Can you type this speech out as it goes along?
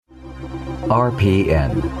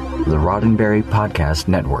RPN, the Roddenberry Podcast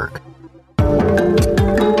Network.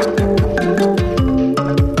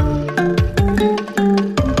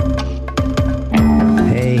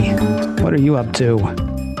 Hey, what are you up to? You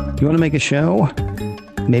want to make a show?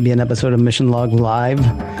 Maybe an episode of Mission Log Live?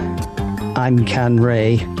 I'm Ken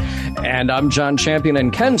Ray. And I'm John Champion,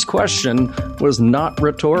 and Ken's question was not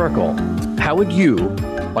rhetorical. How would you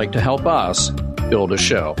like to help us build a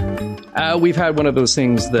show? We've had one of those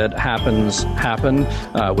things that happen.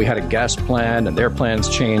 We had a guest plan, and their plans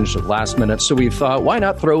changed at the last minute. So we thought, why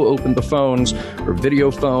not throw open the phones, or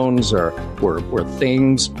video phones, or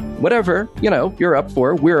things, whatever, you're up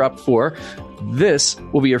for, we're up for. This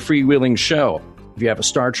will be a freewheeling show. If you have a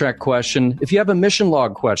Star Trek question, if you have a mission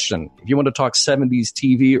log question, if you want to talk 70s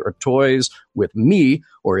TV or toys with me,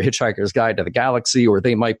 or A Hitchhiker's Guide to the Galaxy, or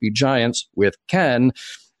They Might Be Giants with Ken,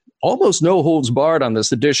 almost no holds barred on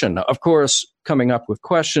this edition. Of course, coming up with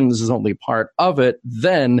questions is only part of it.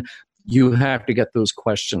 Then you have to get those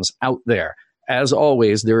questions out there. As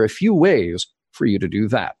always, there are a few ways for you to do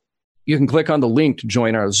that. You can click on the link to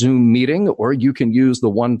join our Zoom meeting, or you can use the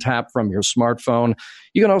one tap from your smartphone.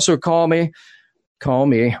 You can also call me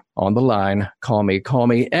on the line. Call me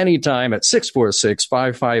anytime at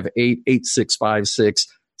 646-558-8656,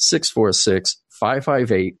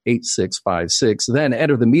 646-558-8656. Then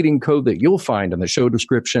enter the meeting code that you'll find in the show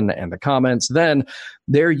description and the comments. Then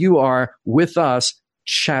there you are with us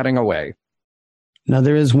chatting away. Now,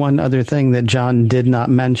 there is one other thing that John did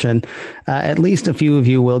not mention. At least a few of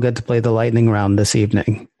you will get to play the lightning round this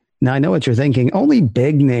evening. Now, I know what you're thinking. Only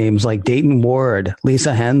big names like Dayton Ward,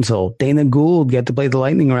 Lisa Hensel, Dana Gould get to play the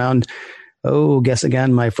lightning round. Oh, guess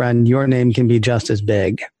again, my friend, your name can be just as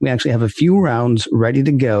big. We actually have a few rounds ready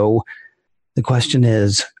to go. The question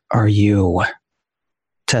is, are you?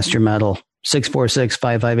 Test your mettle.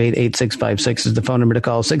 646-558-8656 is the phone number to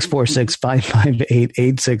call.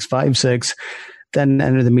 646-558-8656. Then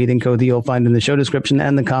enter the meeting code that you'll find in the show description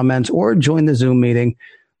and the comments, or join the Zoom meeting,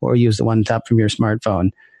 or use the one tap from your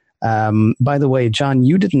smartphone. By the way, John,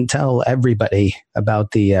 you didn't tell everybody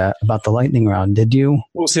about the lightning round, did you?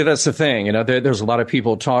 Well, see, that's the thing. There's a lot of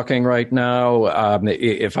people talking right now.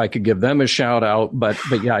 If I could give them a shout out, but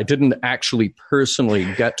yeah, I didn't actually personally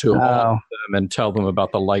get to all of them and tell them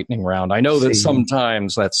about the lightning round. I know that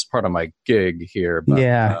sometimes that's part of my gig here. But,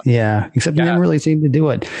 yeah. Except you never really seem to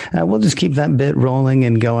do it. We'll just keep that bit rolling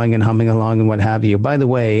and going and humming along and what have you. By the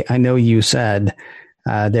way, I know you said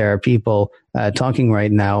there are people talking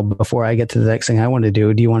right now. Before I get to the next thing I want to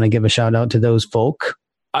do you want to give a shout out to those folk?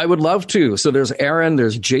 I would love to. So there's Aaron,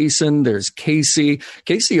 there's Jason, there's Casey.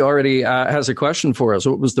 Casey already has a question for us.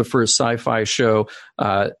 What was the first sci-fi show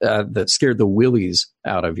that scared the willies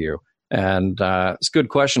out of you? And it's a good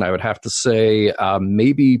question. I would have to say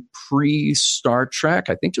maybe pre-Star Trek.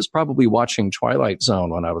 I think just probably watching Twilight Zone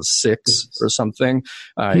when I was 6 or something.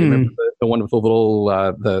 You remember the one with the little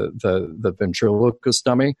the ventriloquist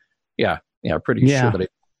dummy? Yeah, pretty sure that I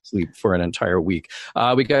sleep for an entire week.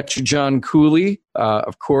 We got you, John Cooley,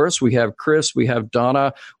 of course. We have Chris. We have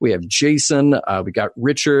Donna. We have Jason. We got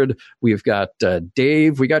Richard. We've got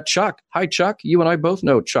Dave. We got Chuck. Hi, Chuck. You and I both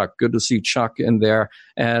know Chuck. Good to see Chuck in there.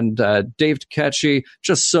 And Dave Takechi.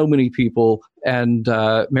 Just so many people. And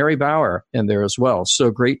Mary Bauer in there as well. So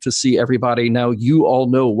great to see everybody. Now you all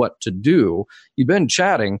know what to do. You've been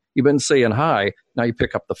chatting. You've been saying hi. Now you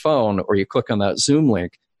pick up the phone or you click on that Zoom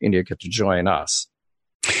link and you get to join us.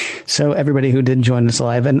 So everybody who did join us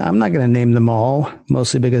live, and I'm not going to name them all,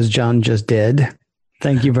 mostly because John just did.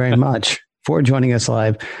 Thank you very much for joining us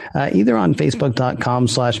live, either on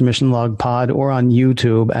Facebook.com/MissionLogPod or on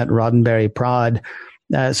YouTube at Roddenberry Prod.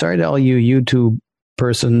 Sorry to all you YouTube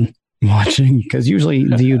person watching, because usually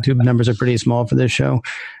the YouTube numbers are pretty small for this show.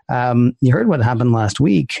 You heard what happened last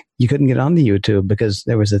week. You couldn't get onto YouTube because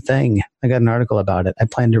there was a thing. I got an article about it. I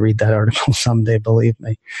plan to read that article someday, believe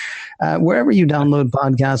me. Wherever you download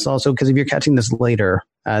podcasts also, because if you're catching this later,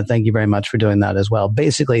 thank you very much for doing that as well.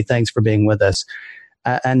 Basically, thanks for being with us.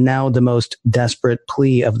 And now the most desperate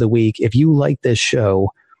plea of the week. If you like this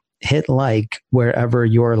show, hit like wherever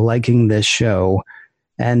you're liking this show,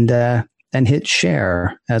 and hit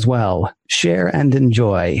share as well. Share and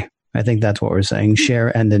enjoy. I think that's what we're saying.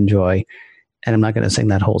 Share and enjoy. And I'm not going to sing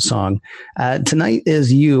that whole song. Tonight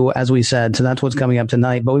is You, as we said. So that's what's coming up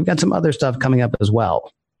tonight. But we've got some other stuff coming up as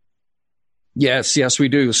well. Yes, we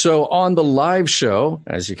do. So on the live show,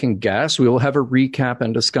 as you can guess, we will have a recap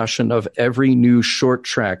and discussion of every new short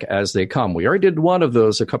track as they come. We already did one of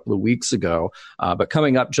those a couple of weeks ago. But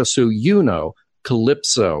coming up, just so you know,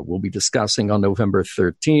 Calypso we'll be discussing on November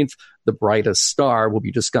 13th. The Brightest Star, we'll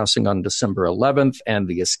be discussing on December 11th, and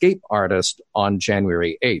The Escape Artist on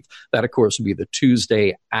January 8th. That, of course, will be the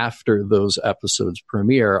Tuesday after those episodes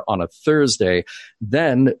premiere on a Thursday.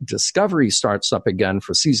 Then Discovery starts up again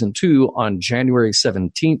for season 2 on January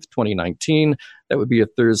 17th, 2019. That would be a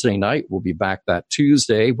Thursday night. We'll be back that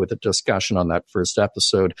Tuesday with a discussion on that first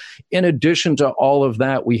episode. In addition to all of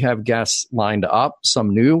that, we have guests lined up,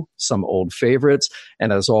 some new, some old favorites,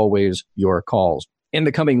 and as always, your calls. In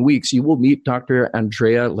the coming weeks, you will meet Dr.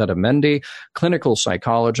 Andrea Letamendi, clinical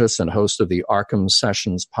psychologist and host of the Arkham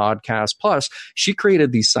Sessions podcast. Plus, she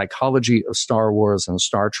created the Psychology of Star Wars and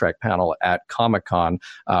Star Trek panel at Comic-Con.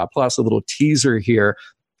 Plus, a little teaser here.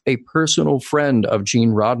 A personal friend of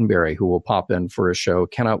Gene Roddenberry who will pop in for a show.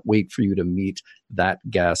 Cannot wait for you to meet that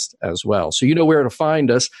guest as well. So you know where to find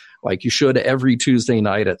us, like you should every Tuesday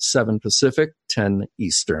night at 7 Pacific, 10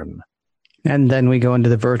 Eastern. And then we go into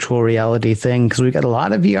the virtual reality thing because we've got a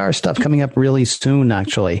lot of VR stuff coming up really soon,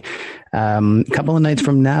 actually. A couple of nights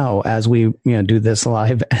from now, as we do this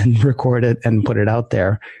live and record it and put it out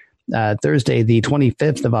there. Thursday, the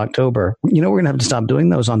 25th of October. We're going to have to stop doing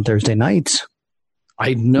those on Thursday nights.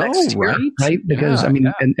 I know, right? Because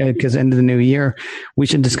because end of the new year, we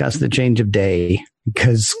should discuss the change of day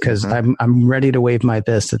because I'm ready to wave my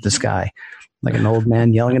fist at the sky like an old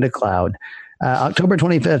man yelling at a cloud. October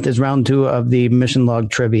 25th is round 2 of the Mission Log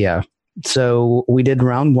Trivia. So we did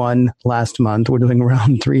round 1 last month. We're doing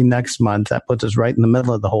round 3 next month. That puts us right in the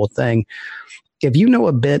middle of the whole thing. If you know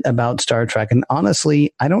a bit about Star Trek, and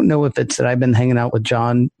honestly, I don't know if it's that I've been hanging out with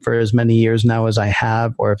John for as many years now as I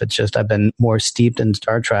have, or if it's just I've been more steeped in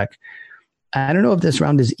Star Trek. I don't know if this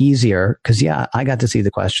round is easier, because, I got to see the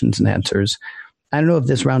questions and answers. I don't know if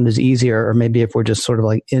this round is easier, or maybe if we're just sort of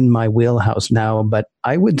like in my wheelhouse now, but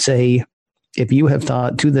I would say if you have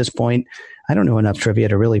thought to this point, I don't know enough trivia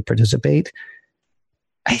to really participate,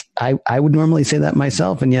 I would normally say that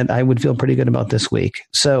myself, and yet I would feel pretty good about this week.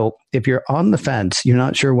 So if you're on the fence, you're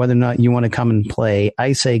not sure whether or not you want to come and play,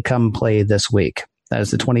 I say come play this week. That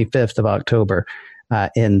is the 25th of October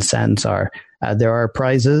in Sansar. There are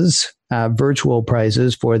prizes, virtual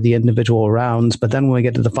prizes for the individual rounds, but then when we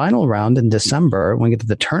get to the final round in December, when we get to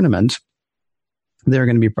the tournament, there are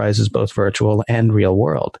going to be prizes both virtual and real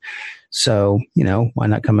world. So, why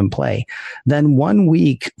not come and play? Then 1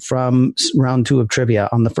 week from round 2 of trivia,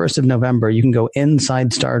 on the 1st of November, you can go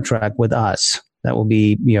inside Star Trek with us. That will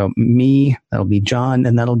be, me, that'll be John,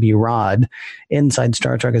 and that'll be Rod. Inside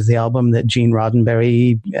Star Trek is the album that Gene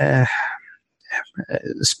Roddenberry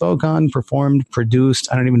spoke on, performed,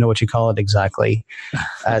 produced. I don't even know what you call it exactly.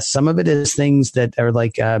 Some of it is things that are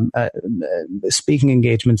like speaking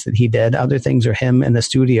engagements that he did. Other things are him in the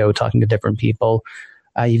studio talking to different people.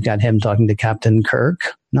 You've got him talking to Captain Kirk,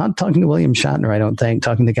 not talking to William Shatner, I don't think,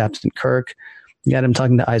 talking to Captain Kirk. You got him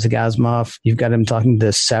talking to Isaac Asimov. You've got him talking to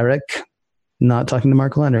Sarek, not talking to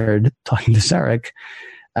Mark Leonard, talking to Sarek.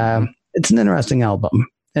 It's an interesting album.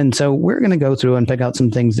 And so we're going to go through and pick out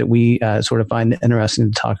some things that we sort of find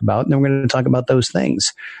interesting to talk about. And then we're going to talk about those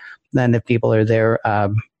things. Then if people are there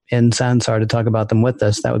in Sansar to talk about them with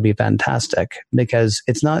us, that would be fantastic. Because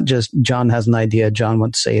it's not just John has an idea, John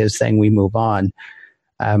wants to say his thing, we move on.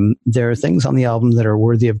 There are things on the album that are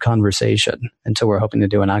worthy of conversation. And so we're hoping to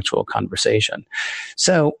do an actual conversation.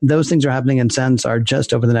 So those things are happening in Sansar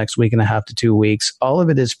just over the next week and a half to 2 weeks. All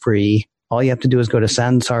of it is free. All you have to do is go to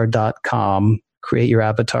sansar.com, create your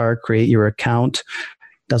avatar, create your account.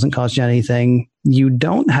 Doesn't cost you anything. You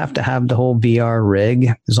don't have to have the whole VR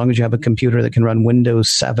rig as long as you have a computer that can run Windows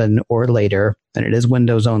 7 or later. And it is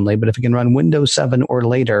Windows only. But if it can run Windows 7 or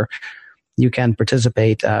later, you can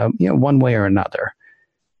participate one way or another.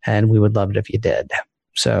 And we would love it if you did.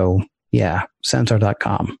 So,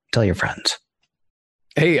 sansar.com. Tell your friends.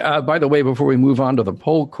 Hey, by the way, before we move on to the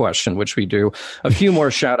poll question, which we do, a few more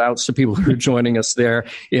shout outs to people who are joining us there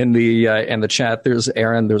in the chat. There's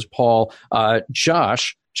Aaron, there's Paul.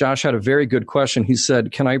 Josh had a very good question. He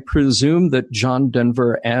said, can I presume that John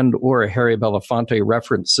Denver and or Harry Belafonte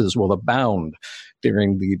references will abound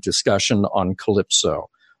during the discussion on Calypso?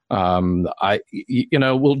 We'll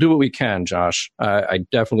do what we can, Josh. I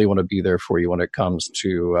definitely want to be there for you when it comes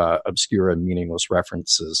to obscure and meaningless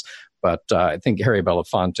references. But I think Harry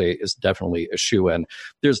Belafonte is definitely a shoo-in.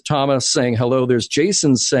 There's Thomas saying hello. There's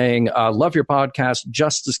Jason saying, love your podcast.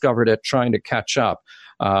 Just discovered it, trying to catch up.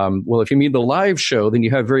 Well, if you mean the live show, then you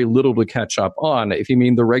have very little to catch up on. If you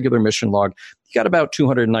mean the regular mission log, you got about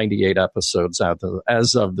 298 episodes out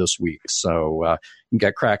as of this week. So you can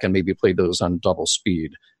get cracking, maybe play those on double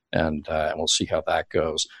speed. And we'll see how that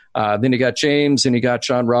goes. Then you got James, and you got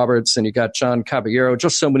John Roberts, and you got John Caballero.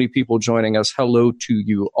 Just so many people joining us. Hello to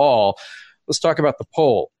you all. Let's talk about the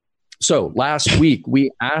poll. So last week,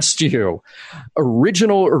 we asked you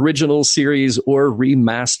original series or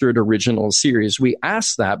remastered original series. We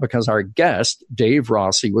asked that because our guest, Dave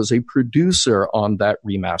Rossi, was a producer on that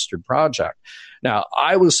remastered project. Now,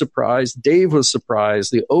 I was surprised. Dave was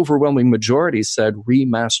surprised. The overwhelming majority said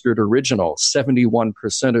remastered original.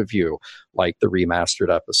 71% of you like the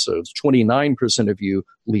remastered episodes. 29% of you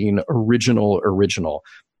lean original.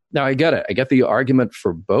 Now, I get it. I get the argument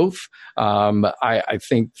for both. I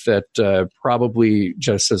think that probably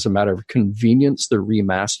just as a matter of convenience, the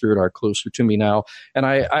remastered are closer to me now. And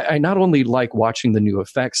I not only like watching the new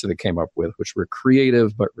effects that it came up with, which were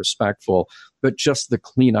creative but respectful, but just the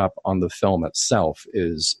cleanup on the film itself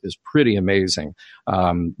is pretty amazing.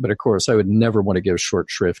 But of course, I would never want to give short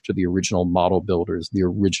shrift to the original model builders, the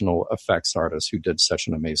original effects artists who did such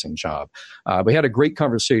an amazing job. We had a great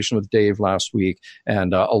conversation with Dave last week,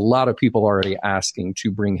 and a lot of people already asking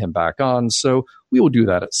to bring him back on. So we will do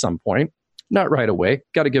that at some point. Not right away.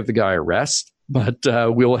 Got to give the guy a rest, but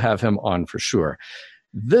we'll have him on for sure.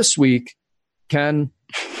 This week, Ken,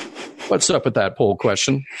 what's up with that poll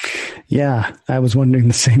question? Yeah, I was wondering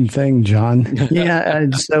the same thing, John. Yeah,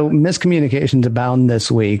 so miscommunications abound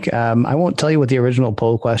this week. I won't tell you what the original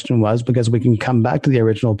poll question was because we can come back to the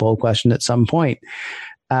original poll question at some point.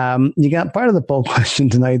 You got part of the poll question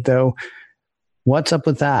tonight, though. What's up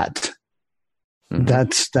with that? Mm-hmm.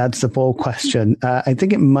 That's the poll question. I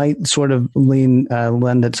think it might sort of lend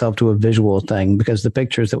itself to a visual thing because the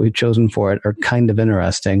pictures that we've chosen for it are kind of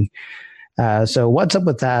interesting. So what's up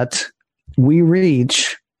with that? We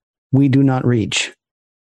reach. We do not reach.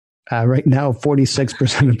 Right now,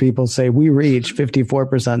 46% of people say we reach,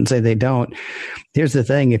 54% say they don't. Here's the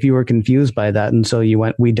thing. If you were confused by that and so you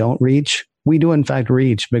went, we don't reach, we do in fact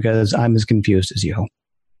reach because I'm as confused as you.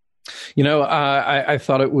 You know, I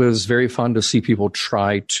thought it was very fun to see people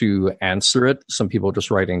try to answer it. Some people just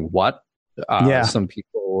writing what? Some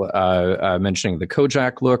people mentioning the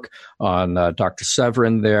Kojak look on Dr.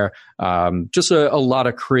 Severin there. Just a lot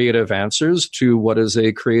of creative answers to what is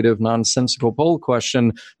a creative, nonsensical poll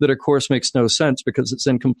question that, of course, makes no sense because it's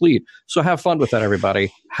incomplete. So have fun with that,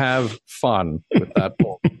 everybody. Have fun with that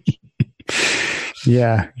poll.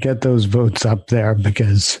 Yeah, get those votes up there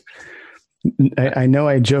because I know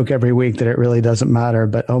I joke every week that it really doesn't matter,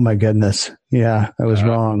 but oh my goodness. Yeah, I was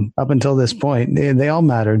wrong. Up until this point, they all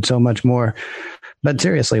mattered so much more. But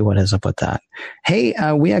seriously, what is up with that? Hey,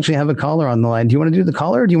 we actually have a caller on the line. Do you want to do the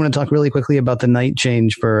caller or do you want to talk really quickly about the night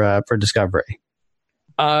change for Discovery?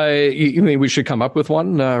 You mean we should come up with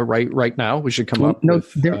one right now? We should come up with... No,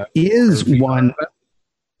 there is one.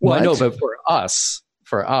 Well, I know, but for us...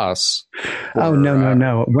 Oh,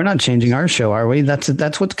 no. We're not changing our show, are we?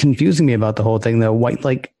 That's what's confusing me about the whole thing, though.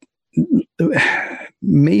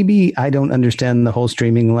 Maybe I don't understand the whole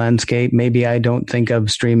streaming landscape. Maybe I don't think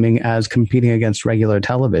of streaming as competing against regular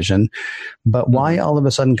television. But why all of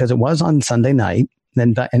a sudden? Because it was on Sunday night.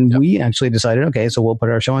 We actually decided, okay, so we'll put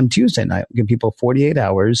our show on Tuesday night. We'll give people 48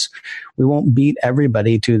 hours. We won't beat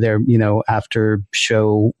everybody to their, after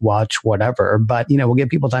show watch, whatever. But, we'll give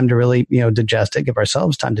people time to really, digest it, give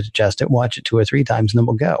ourselves time to digest it, watch it 2 or 3 times, and then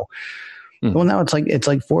we'll go. Well, now it's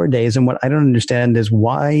like 4 days. And what I don't understand is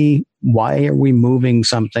why are we moving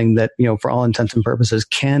something that, for all intents and purposes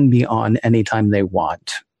can be on anytime they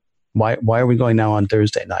want? Why are we going now on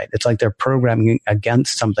Thursday night? It's like they're programming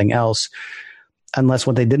against something else. Unless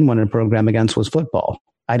what they didn't want to program against was football.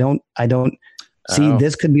 I don't see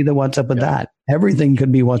this could be the what's up with that. Everything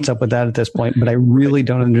could be what's up with that at this point, but I really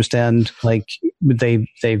don't understand. Like they've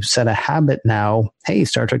set a habit now. Hey,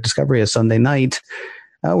 Star Trek Discovery is Sunday night.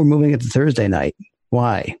 We're moving it to Thursday night.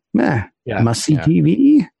 Why? Must see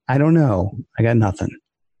TV? I don't know. I got nothing.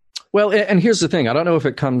 Well, and here's the thing. I don't know if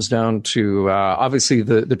it comes down to, obviously,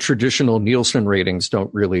 the traditional Nielsen ratings don't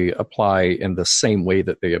really apply in the same way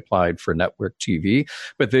that they applied for network TV.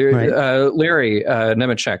 But Larry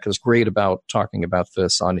Nemechek is great about talking about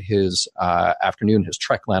this on his afternoon, his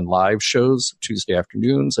Trekland Live shows, Tuesday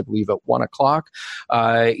afternoons, I believe at 1 o'clock.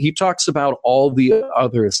 He talks about all the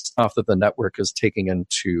other stuff that the network is taking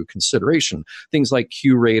into consideration, things like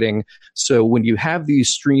Q rating. So when you have these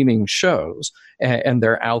streaming shows, and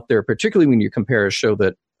they're out there, particularly when you compare a show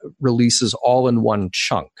that releases all in one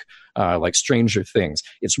chunk, like Stranger Things.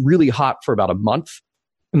 It's really hot for about a month,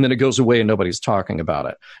 and then it goes away and nobody's talking about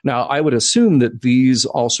it. Now, I would assume that these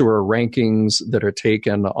also are rankings that are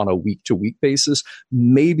taken on a week-to-week basis.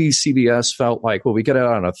 Maybe CBS felt like, well, we get it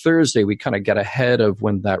out on a Thursday, we kind of get ahead of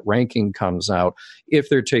when that ranking comes out. If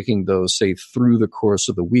they're taking those, say, through the course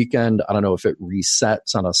of the weekend, I don't know if it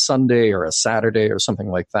resets on a Sunday or a Saturday or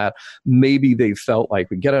something like that. Maybe they felt like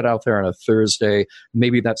we get it out there on a Thursday.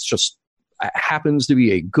 Maybe that's just happens to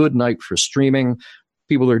be a good night for streaming.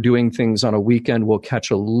 People are doing things on a weekend. We'll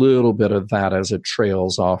catch a little bit of that as it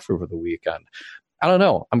trails off over the weekend. I don't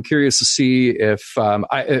know. I'm curious to see if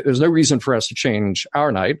there's no reason for us to change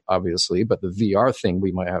our night, obviously, but the VR thing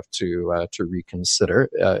we might have to reconsider.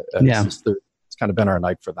 It's kind of been our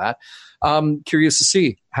night for that. Curious to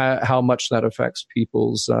see how much that affects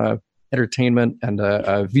people's entertainment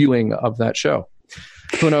and viewing of that show.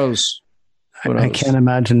 Who knows? I can't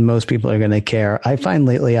imagine most people are going to care. I find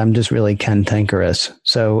lately I'm just really cantankerous.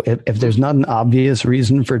 So if there's not an obvious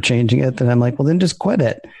reason for changing it, then I'm like, well, then just quit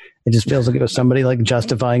it. It just feels like it was somebody like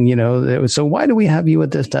justifying, so why do we have you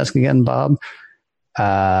at this desk again, Bob?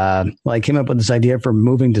 Well, I came up with this idea for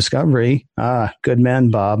moving Discovery. Good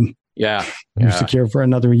man, Bob. Yeah. You're secure for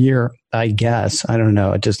another year, I guess. I don't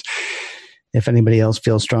know. It just, if anybody else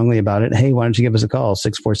feels strongly about it, hey, why don't you give us a call?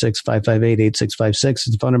 646-558-8656 is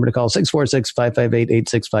the phone number to call,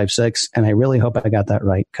 646-558-8656. And I really hope I got that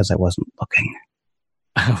right because I wasn't looking.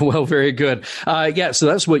 Well, very good. So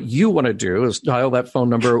that's what you want to do is dial that phone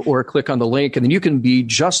number or click on the link. And then you can be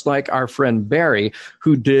just like our friend Barry,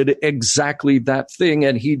 who did exactly that thing.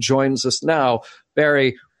 And he joins us now.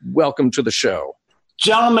 Barry, welcome to the show.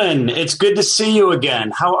 Gentlemen, it's good to see you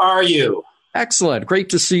again. How are you? Excellent. Great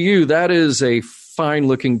to see you. That is a fine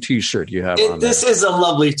looking T-shirt you have on. This is a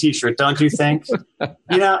lovely T-shirt, don't you think? I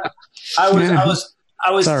was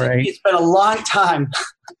thinking it's been a long time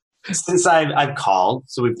since I've called,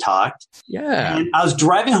 so we've talked. Yeah. And I was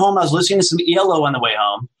driving home. I was listening to some ELO on the way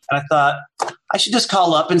home, and I thought I should just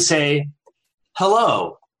call up and say,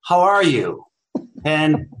 hello, how are you?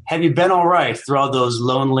 And have you been all right through all those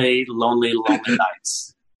lonely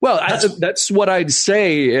nights? Well, that's what I'd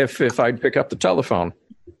say if I'd pick up the telephone.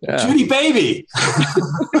 Yeah. Judy baby.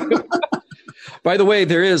 By the way,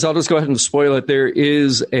 I'll just go ahead and spoil it. There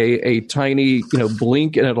is a tiny,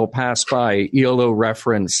 blink and it'll pass by ELO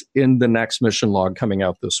reference in the next mission log coming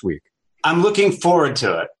out this week. I'm looking forward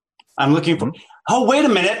to it. Oh, wait a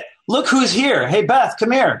minute. Look who's here. Hey, Beth, come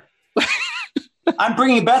here. I'm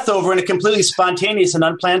bringing Beth over in a completely spontaneous and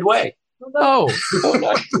unplanned way. Oh,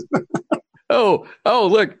 nice. Oh,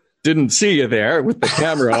 look. Didn't see you there with the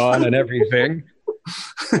camera on and everything.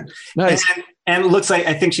 Nice. And it looks like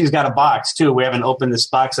I think she's got a box, too. We haven't opened this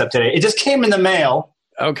box up today. It just came in the mail.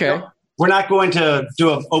 Okay. So we're not going to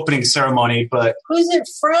do an opening ceremony, but... Who's it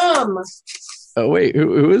from? Oh, wait.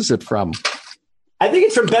 Who is it from? I think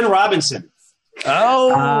it's from Ben Robinson.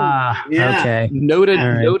 Oh. Yeah. Okay.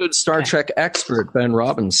 Noted Star Trek expert, Ben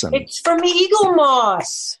Robinson. It's from Eagle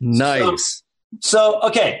Moss. Nice. So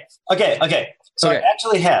okay. So I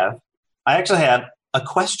actually have a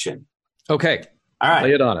question. Okay. All right.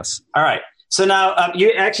 Lay it on us. All right. So now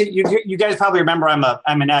you guys probably remember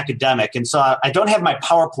I'm an academic, and so I don't have my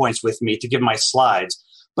PowerPoints with me to give my slides.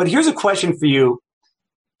 But here's a question for you,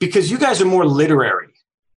 because you guys are more literary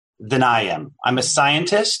than I am. I'm a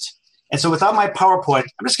scientist, and so without my PowerPoint,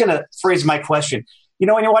 I'm just going to phrase my question.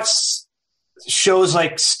 When you watch shows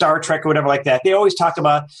like Star Trek or whatever like that, they always talk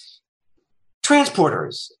about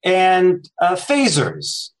transporters and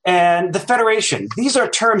phasers and the Federation. These are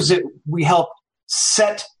terms that we help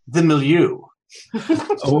set the milieu.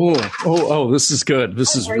 Oh, this is good.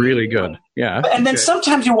 This is really good. Yeah. And then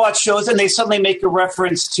sometimes you watch shows and they suddenly make a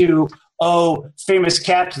reference to, famous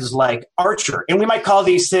captains like Archer. And we might call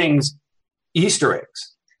these things Easter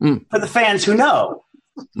eggs for the fans who know.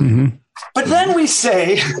 Mm-hmm. But then we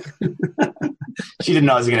say, she didn't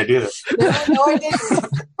know I was going to do this. No, I didn't.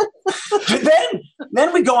 But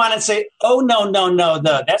then we go on and say, no,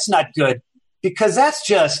 that's not good, because that's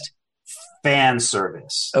just fan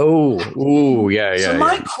service. Yeah. So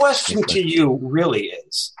my question to you really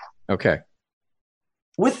is, okay,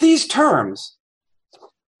 with these terms,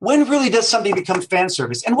 when really does something become fan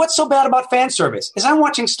service? And what's so bad about fan service? Is I'm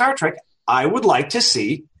watching Star Trek, I would like to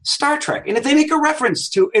see Star Trek. And if they make a reference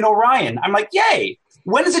to an Orion, I'm like, yay.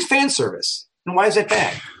 When is it fan service? And why is it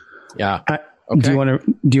bad? Yeah. Okay. Okay. Do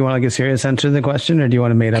you want like a serious answer to the question, or do you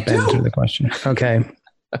want a made up answer to the question? Okay.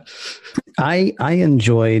 I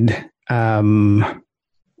enjoyed Into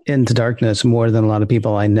Darkness more than a lot of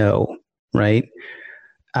people I know, right?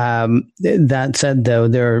 That said, though,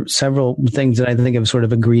 there are several things that I think of sort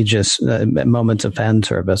of egregious moments of fan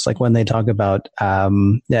service, like when they talk about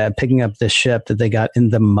picking up the ship that they got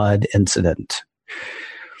in the mud incident.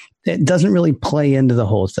 It doesn't really play into the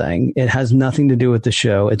whole thing. It has nothing to do with the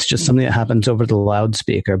show. It's just something that happens over the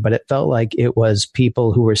loudspeaker, but it felt like it was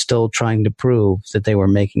people who were still trying to prove that they were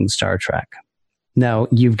making Star Trek. Now,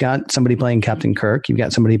 you've got somebody playing Captain Kirk. You've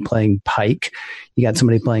got somebody playing Pike. You got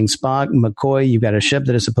somebody playing Spock, McCoy. You've got a ship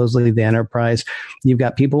that is supposedly the Enterprise. You've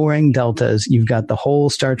got people wearing deltas. You've got the whole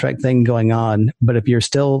Star Trek thing going on. But if you're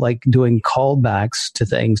still like doing callbacks to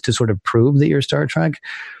things to sort of prove that you're Star Trek,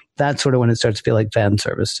 that's sort of when it starts to feel like fan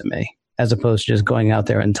service to me, as opposed to just going out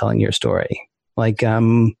there and telling your story. Like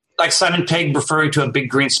Simon Pegg referring to a big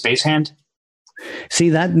green space hand. See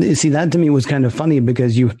that to me was kind of funny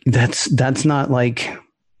because that's not like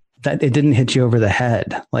that. It didn't hit you over the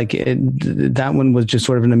head. Like that one was just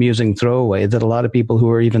sort of an amusing throwaway that a lot of people who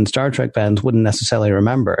are even Star Trek fans wouldn't necessarily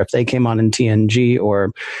remember. If they came on in TNG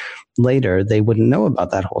or later, they wouldn't know about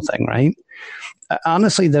that whole thing, right?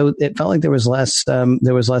 Honestly, though, it felt like there was less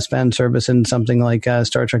fan service in something like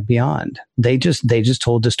Star Trek Beyond. They just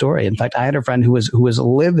told the story. In fact, I had a friend who was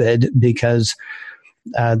livid because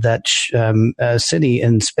that city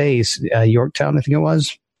in space, Yorktown, I think it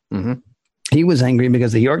was. Mm-hmm. He was angry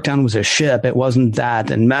because the Yorktown was a ship. It wasn't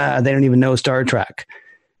that. And they don't even know Star Trek.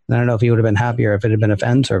 And I don't know if he would have been happier if it had been a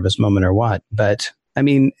fan service moment or what. But I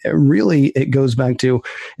mean, really, it goes back to,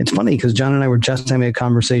 it's funny because John and I were just having a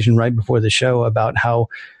conversation right before the show about how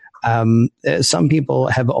some people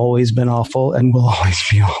have always been awful and will always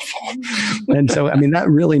be awful. And so, I mean, that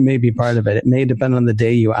really may be part of it. It may depend on the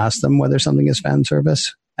day you ask them whether something is fan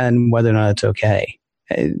service and whether or not it's okay.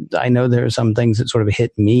 I know there are some things that sort of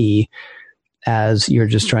hit me as you're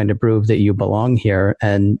just trying to prove that you belong here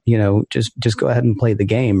and, just go ahead and play the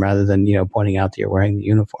game rather than, pointing out that you're wearing the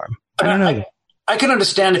uniform. I don't know. I can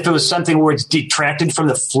understand if it was something where it's detracted from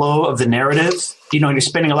the flow of the narrative, you're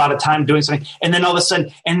spending a lot of time doing something and then all of a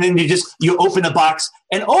sudden, and then you open the box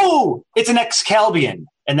and, it's an Excalbian.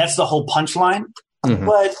 And that's the whole punchline. Mm-hmm.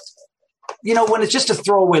 But, when it's just a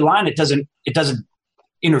throwaway line, it doesn't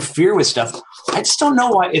interfere with stuff. I just don't know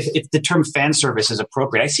why, if the term fan service is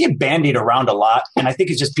appropriate. I see it bandied around a lot. And I think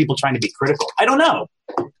it's just people trying to be critical. I don't know.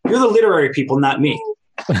 You're the literary people, not me.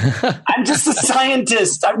 I'm just a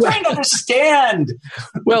scientist. I'm trying to understand.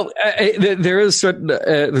 Well, there's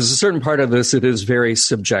a certain part of this that is very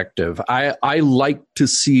subjective. I like to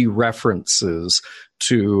see references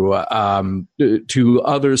to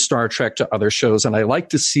other Star Trek, to other shows, and I like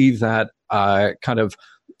to see that kind of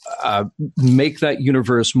make that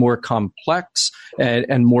universe more complex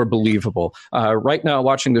and more believable. Right now,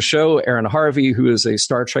 watching the show, Aaron Harvey, who is a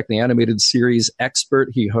Star Trek the Animated Series expert,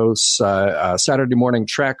 he hosts Saturday Morning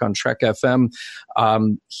Trek on Trek FM.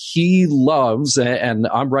 He loves, and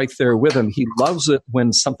I'm right there with him, he loves it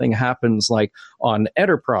when something happens like on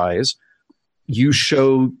Enterprise, you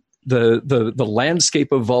show the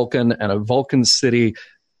landscape of Vulcan and a Vulcan city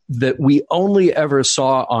that we only ever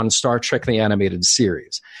saw on Star Trek the Animated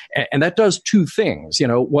Series. And that does two things.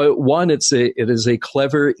 One, it is a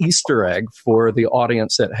clever Easter egg for the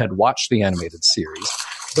audience that had watched the animated series.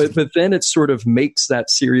 But then it sort of makes that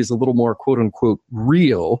series a little more, quote unquote,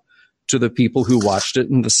 real to the people who watched it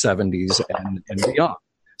in the 70s and beyond.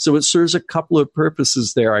 So it serves a couple of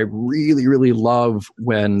purposes there. I really, really love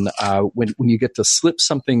when you get to slip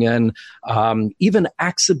something in, even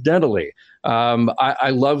accidentally. I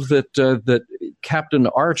love that Captain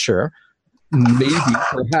Archer maybe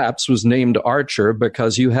perhaps was named Archer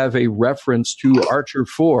because you have a reference to Archer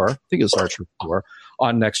 4, I think it's Archer 4,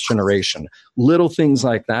 on Next Generation. Little things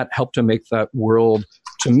like that help to make that world,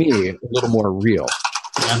 to me, a little more real.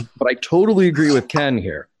 But I totally agree with Ken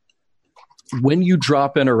here. When you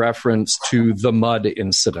drop in a reference to the mud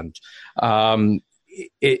incident,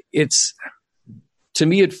 it's to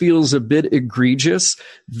me, it feels a bit egregious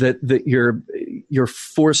that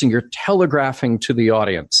you're telegraphing to the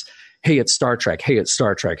audience, hey, it's Star Trek, hey, it's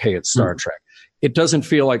Star Trek, hey, it's Star Trek. It doesn't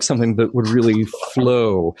feel like something that would really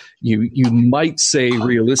flow. You might say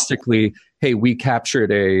realistically, hey, we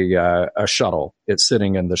captured a shuttle. It's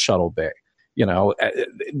sitting in the shuttle bay.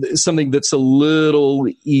 Something that's a little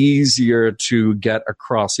easier to get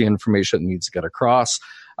across the information it needs to get across.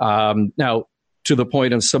 Now, to the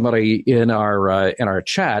point of somebody in our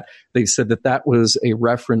chat, they said that was a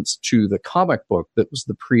reference to the comic book that was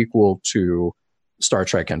the prequel to Star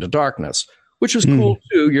Trek Into Darkness, which is cool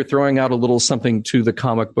too. You're throwing out a little something to the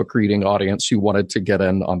comic book reading audience who wanted to get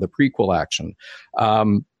in on the prequel action.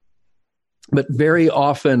 But very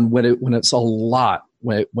often when it's a lot,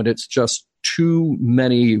 when it's just too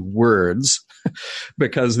many words,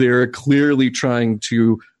 because they're clearly trying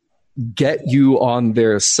to get you on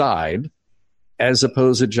their side, as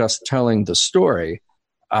opposed to just telling the story,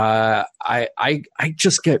 I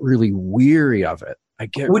just get really weary of it. I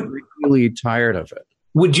get really tired of it.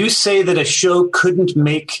 Would you say that a show couldn't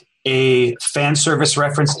make a fan service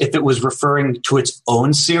reference if it was referring to its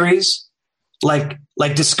own series? like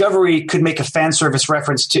Discovery could make a fan service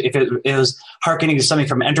reference to if it was hearkening to something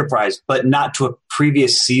from Enterprise, but not to a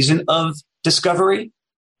previous season of Discovery?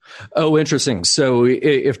 Oh, interesting. So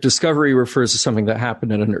if Discovery refers to something that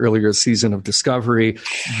happened in an earlier season of Discovery,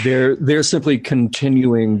 they're simply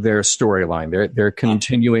continuing their storyline. They're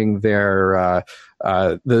continuing their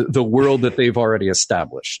the world that they've already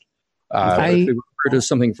established. If they refer to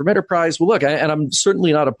something from Enterprise, well, look, and I'm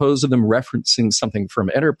certainly not opposed to them referencing something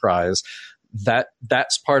from Enterprise.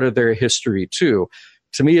 That's part of their history too.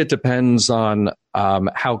 To me, it depends on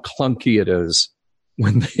how clunky it is.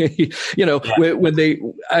 When they,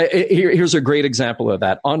 here's a great example of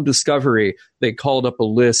that. On Discovery, they called up a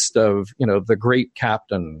list of, the great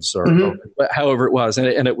captains or however it was.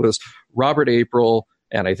 And it was Robert April,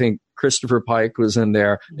 and I think Christopher Pike was in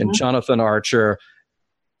there, and Jonathan Archer.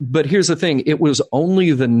 But here's the thing. It was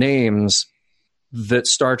only the names that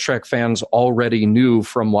Star Trek fans already knew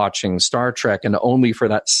from watching Star Trek, and only for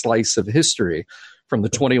that slice of history from the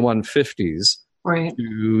 2150s. Right.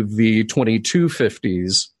 To the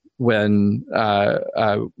 2250s when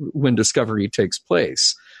Discovery takes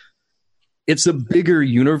place. It's a bigger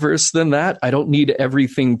universe than that. I don't need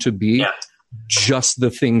everything to be just the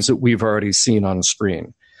things that we've already seen on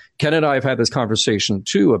screen. Ken and I have had this conversation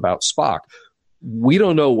too about Spock. We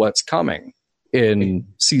don't know what's coming in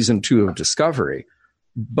season 2 of Discovery,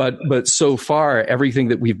 but so far everything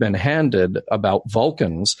that we've been handed about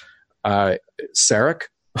Vulcans, Sarek,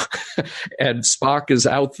 and Spock is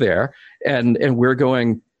out there, and we're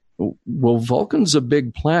going, well, Vulcan's a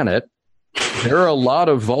big planet. There are a lot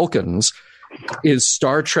of Vulcans. Is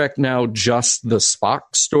Star Trek now just the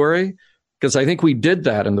Spock story? Because I think we did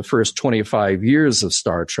that in the first 25 years of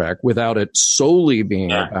Star Trek without it solely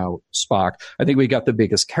being about Spock. I think we got the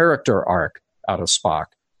biggest character arc out of Spock,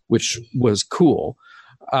 which was cool.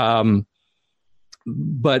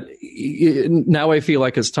 But now I feel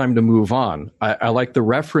like it's time to move on. I like the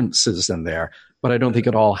references in there, but I don't think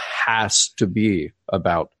it all has to be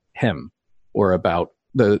about him or about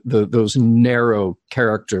those narrow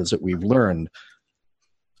characters that we've learned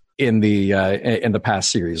in the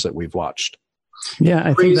past series that we've watched. Yeah,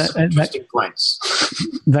 I think that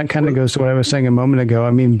that kind of goes to what I was saying a moment ago.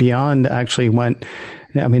 I mean, Beyond actually went.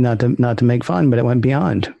 I mean, not to make fun, but it went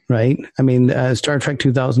beyond, right? I mean, Star Trek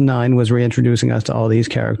 2009 was reintroducing us to all these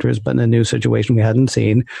characters, but in a new situation we hadn't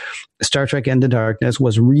seen. Star Trek Into Darkness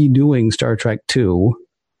was redoing Star Trek 2.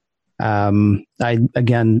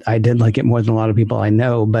 I did like it more than a lot of people I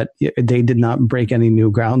know, but they did not break any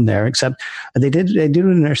new ground there, except they did an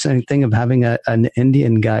interesting thing of having an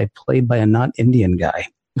Indian guy played by a not Indian guy.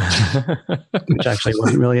 Which actually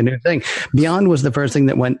wasn't really a new thing. Beyond was the first thing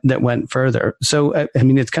that went further. So I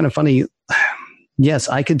mean, it's kind of funny. Yes,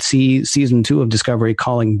 I could see season 2 of Discovery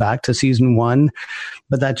calling back to season 1,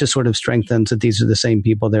 but that just sort of strengthens that these are the same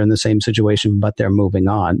people. They're in the same situation, but they're moving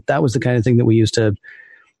on. That was the kind of thing that we used to,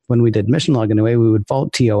 when we did Mission Log in a way, we would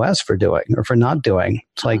fault TOS for doing or for not doing.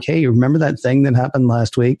 It's like, hey, you remember that thing that happened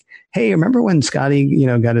last week? Hey, remember when Scotty,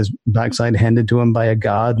 got his backside handed to him by a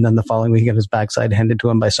god, and then the following week he got his backside handed to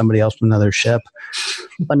him by somebody else from another ship?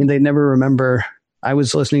 I mean, they never remember. I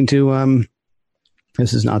was listening to,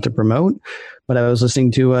 this is not to promote, but I was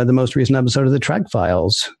listening to the most recent episode of the Trek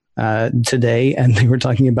Files today, and they were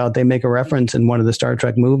talking about, they make a reference in one of the Star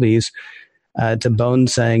Trek movies to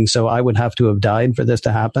Bones saying, so I would have to have died for this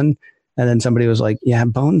to happen. And then somebody was like, yeah,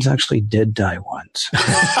 Bones actually did die once.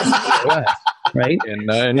 Right?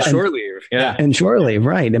 And Shore Leave. Yeah. And Shore Leave,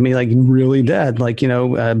 right. I mean, like really dead, like,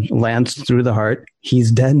 Lance through the heart,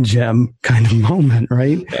 he's dead, Jim kind of moment,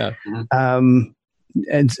 right? Yeah.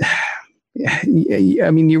 And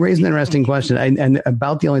I mean, you raise an interesting question. And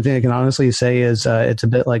about the only thing I can honestly say is it's a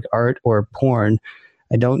bit like art or porn.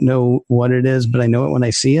 I don't know what it is, but I know it when I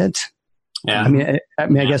see it. Yeah. I mean,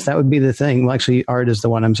 I guess that would be the thing. Well, actually, art is the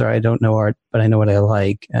one. I'm sorry, I don't know art, but I know what I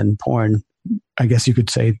like. And porn, I guess you could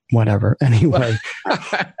say whatever. Anyway,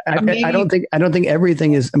 I don't think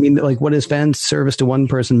everything is. I mean, like what is fan service to one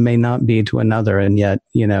person may not be to another, and yet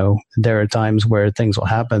there are times where things will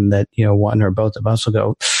happen that one or both of us will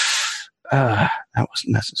go, that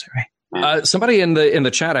wasn't necessary. Somebody in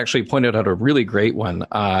the chat actually pointed out a really great one.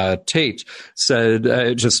 Tate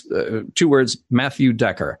said just 2 words: Matthew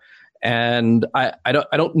Decker. And I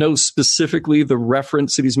don't know specifically the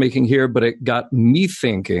reference that he's making here, but it got me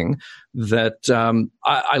thinking that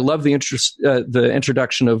I love the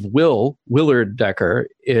introduction of Willard Decker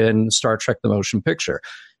in Star Trek: The Motion Picture.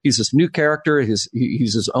 He's this new character. He's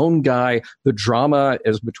his own guy. The drama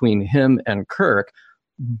is between him and Kirk,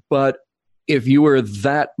 but if you were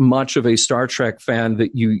that much of a Star Trek fan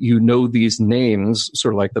that you know these names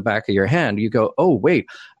sort of like the back of your hand, you go, oh, wait,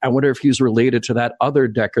 I wonder if he's related to that other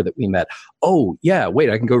Decker that we met. Oh, yeah, wait,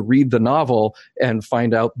 I can go read the novel and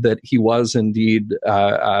find out that he was indeed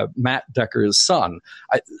Matt Decker's son.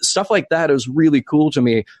 Stuff like that is really cool to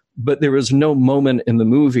me, but there was no moment in the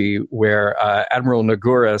movie where Admiral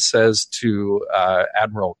Nagura says to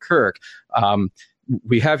Admiral Kirk,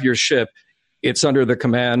 we have your ship. It's under the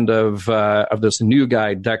command of this new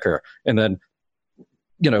guy, Decker. And then,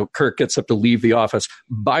 Kirk gets up to leave the office.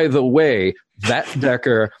 By the way, that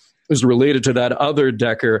Decker is related to that other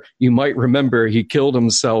Decker. You might remember he killed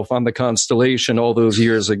himself on the Constellation all those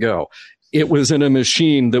years ago. It was in a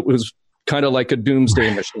machine that was kind of like a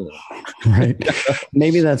doomsday machine. Right.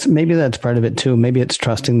 Maybe that's part of it too. Maybe it's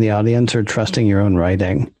trusting the audience or trusting your own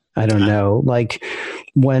writing. I don't know. Like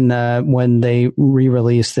when they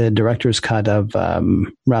re-released the director's cut of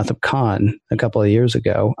Wrath of Khan a couple of years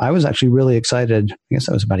ago, I was actually really excited. I guess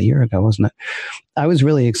that was about a year ago, wasn't it? I was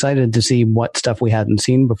really excited to see what stuff we hadn't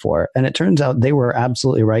seen before. And it turns out they were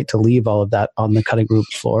absolutely right to leave all of that on the cutting room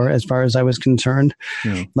floor as far as I was concerned.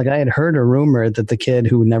 Yeah. Like I had heard a rumor that the kid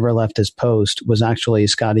who never left his post was actually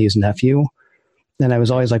Scotty's nephew. And I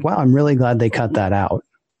was always like, wow, I'm really glad they cut that out.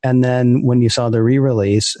 And then when you saw the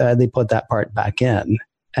re-release, they put that part back in.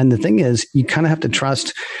 And the thing is, you kind of have to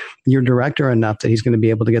trust your director enough that he's going to be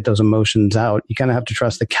able to get those emotions out. You kind of have to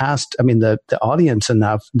trust the cast, the audience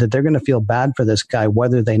enough that they're going to feel bad for this guy,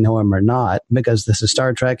 whether they know him or not, because this is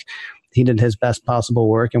Star Trek. He did his best possible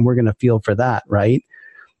work, and we're going to feel for that, right?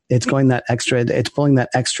 It's going that extra, it's pulling that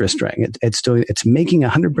extra string. It's making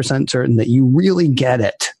 100% certain that you really get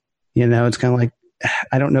it. It's kind of like,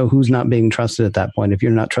 I don't know who's not being trusted at that point. If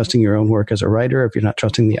you're not trusting your own work as a writer, if you're not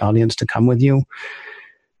trusting the audience to come with you.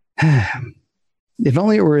 If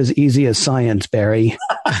only it were as easy as science, Barry.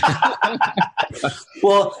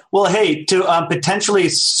 Well, hey, to potentially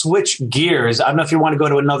switch gears, I don't know if you want to go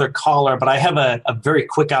to another caller, but I have a very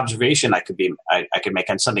quick observation I could make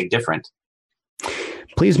on something different.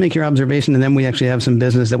 Please make your observation, and then we actually have some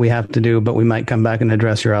business that we have to do, but we might come back and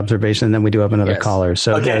address your observation, and then we do have another caller.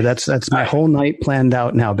 So okay. That's my whole night planned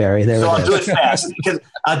out now, Barry. There. So I'll do it fast because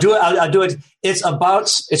I'll do it.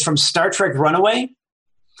 It's from Star Trek Runaway,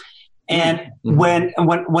 and when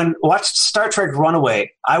watched Star Trek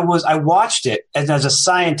Runaway, I watched it as a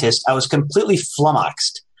scientist. I was completely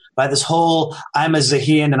flummoxed by this whole I'm a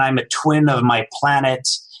Zahian and I'm a twin of my planet,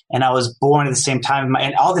 and I was born at the same time,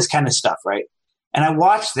 and all this kind of stuff, right? And I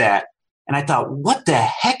watched that and I thought, what the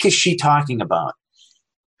heck is she talking about?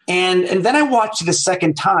 And then I watched it a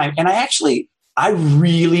second time and I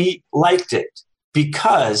really liked it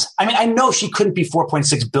because, I know she couldn't be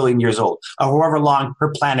 4.6 billion years old or however long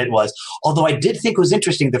her planet was. Although I did think it was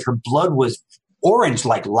interesting that her blood was orange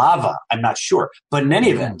like lava. I'm not sure. But in any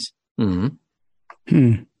event, in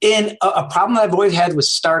a problem that I've always had with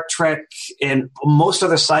Star Trek and most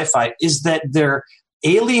other sci-fi is that they're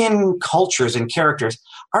alien cultures and characters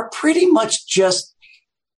are pretty much just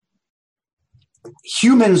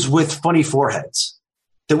humans with funny foreheads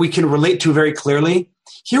that we can relate to very clearly.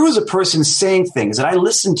 Here was a person saying things that I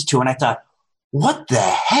listened to and I thought, what the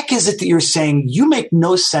heck is it that you're saying? You make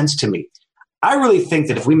no sense to me. I really think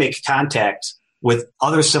that if we make contact with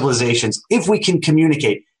other civilizations, if we can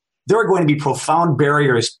communicate, there are going to be profound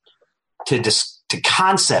barriers to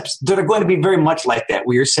concepts that are going to be very much like that,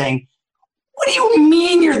 where you're saying, what do you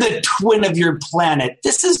mean you're the twin of your planet?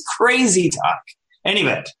 This is crazy talk.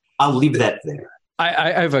 Anyway, I'll leave that there.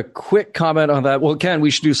 I have a quick comment on that. Well, Ken,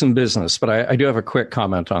 we should do some business, but I do have a quick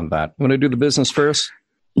comment on that. You want to do the business first?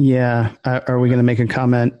 Yeah. Are we going to make a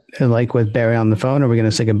comment like with Barry on the phone? Or are we going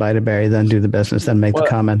to say goodbye to Barry, then do the business, then make the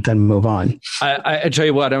comment, then move on? I tell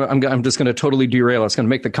you what, I'm just going to totally derail. I was going to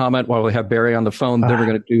make the comment while we have Barry on the phone. Then we're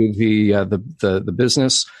going to do the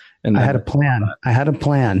business. And I had a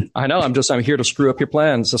plan. I know. I'm here to screw up your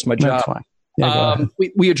plans. That's my job. That's fine. Yeah,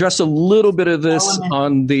 we addressed a little bit of this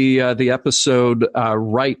on the episode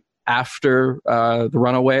right after the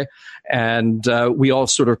Runaway, and we all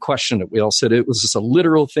sort of questioned it. We all said, was this a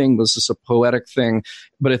literal thing? Was this a poetic thing?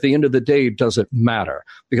 But at the end of the day, does it matter?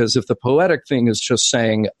 Because if the poetic thing is just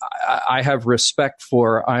saying, I have respect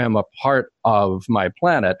for, I am a part of my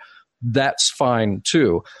planet, that's fine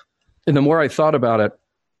too. And the more I thought about it,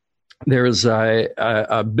 there is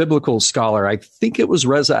a biblical scholar, I think it was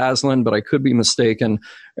Reza Aslan, but I could be mistaken.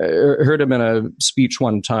 I heard him in a speech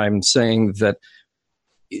one time saying that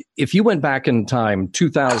if you went back in time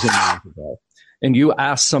 2,000 years ago and you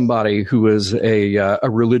asked somebody who is a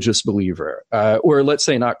religious believer, or let's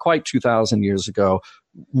say not quite 2,000 years ago,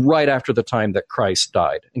 right after the time that Christ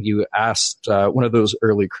died. And you asked one of those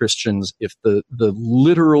early Christians if the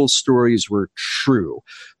literal stories were true,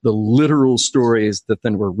 the literal stories that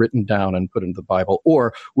then were written down and put into the Bible,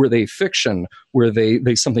 or were they fiction? Were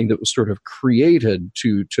they something that was sort of created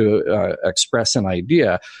to express an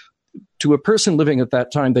idea? To a person living at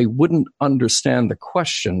that time, they wouldn't understand the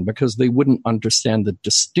question because they wouldn't understand the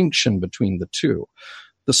distinction between the two.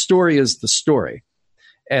 The story is the story.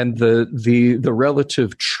 And the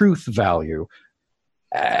relative truth value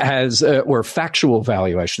has, or factual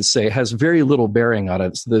value, I should say, has very little bearing on it.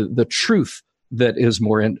 It's the truth that is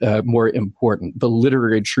more important. The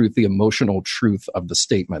literary truth, the emotional truth of the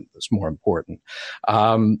statement is more important.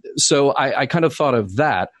 So I kind of thought of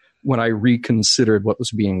that when I reconsidered what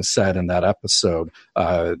was being said in that episode,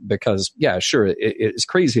 because, yeah, sure, it's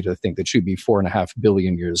crazy to think that she'd be 4.5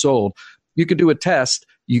 billion years old. You could do a test,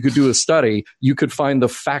 you could do a study, you could find the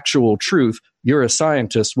factual truth. You're a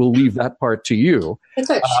scientist. We'll leave that part to you. I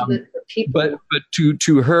thought she meant her people. But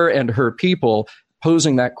to her and her people,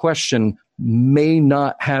 posing that question may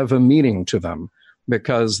not have a meaning to them,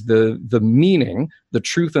 because the meaning, the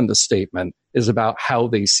truth in the statement is about how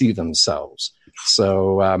they see themselves.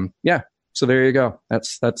 So, so there you go. I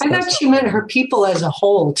thought she meant her people as a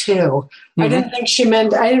whole too. Mm-hmm. I didn't think she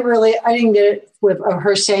meant, I didn't get it with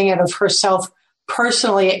her saying it of herself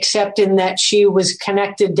personally, except in that she was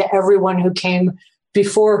connected to everyone who came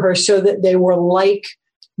before her, so that they were like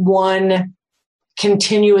one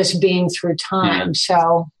continuous being through time.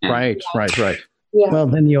 So right. Yeah. Well,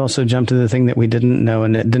 then you also jumped to the thing that we didn't know,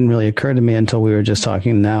 and it didn't really occur to me until we were just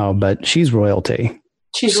talking now, but she's royalty.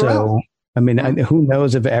 She's royal. I mean, who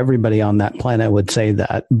knows if everybody on that planet would say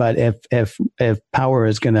that? But if power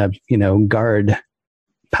is going to, guard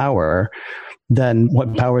power, then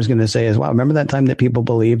what power is going to say is, wow, remember that time that people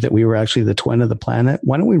believed that we were actually the twin of the planet?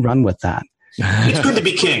 Why don't we run with that? It's good to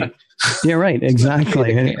be king. Yeah, right.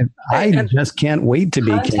 Exactly. I just can't wait to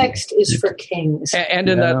be king. Context is for kings. And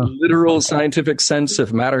in that literal scientific sense,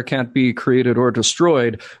 if matter can't be created or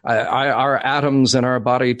destroyed, our atoms in our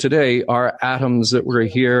body today are atoms that were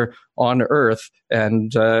here on Earth,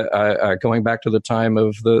 and going back to the time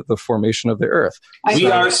of the formation of the Earth. We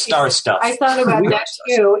are star stuff. I thought about that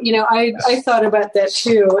too. I thought about that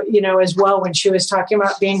too, as well, when she was talking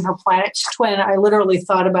about being her planet's twin. I literally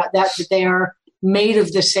thought about that they are made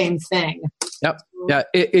of the same thing. Yep. Yeah,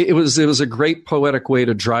 it was a great poetic way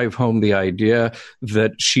to drive home the idea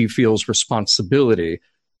that she feels responsibility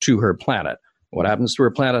to her planet. What happens to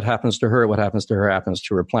her planet happens to her. What happens to her happens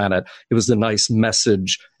to her planet. It was a nice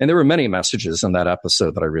message. And there were many messages in that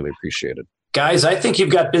episode that I really appreciated. Guys, I think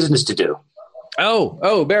you've got business to do.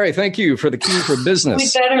 Oh, Barry, thank you for the key for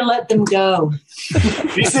business. We better let them go.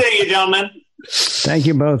 Be seeing you, gentlemen. Thank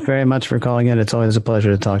you both very much for calling in. It's always a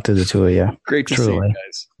pleasure to talk to the two of you. Great to see you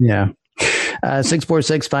guys. Yeah.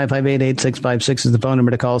 646-558-8656 is the phone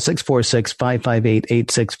number to call,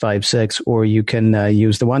 646-558-8656, or you can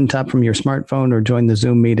use the one tap from your smartphone or join the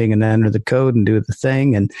Zoom meeting and enter the code and do the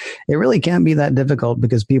thing. And it really can't be that difficult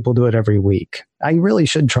because people do it every week. I really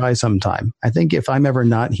should try sometime. I think if I'm ever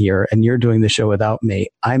not here and you're doing the show without me,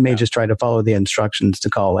 I may just try to follow the instructions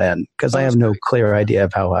to call in, because I have no clear idea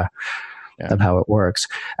of how it works.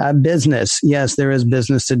 Business. Yes, there is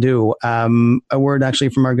business to do. A word actually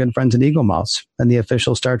from our good friends at Eagle Moss and the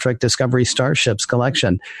official Star Trek Discovery Starships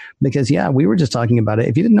collection. Because we were just talking about it.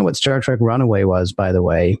 If you didn't know what Star Trek Runaway was, by the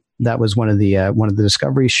way, that was one of the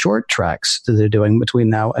Discovery short treks that they're doing between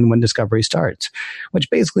now and when Discovery starts, which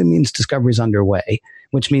basically means Discovery's underway,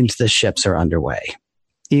 which means the ships are underway.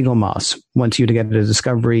 Eagle Moss wants you to get a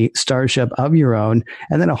Discovery Starship of your own,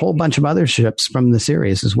 and then a whole bunch of other ships from the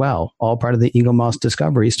series as well, all part of the Eagle Moss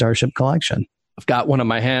Discovery Starship collection. I've got one of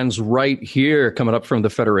my hands right here coming up from the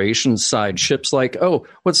Federation side. Ships like,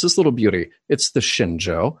 what's this little beauty? It's the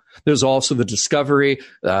Shinjo. There's also the Discovery.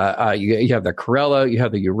 You have the Corella. You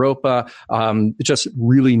have the Europa. Just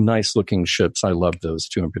really nice looking ships. I love those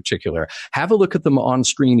two in particular. Have a look at them on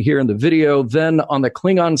screen here in the video. Then on the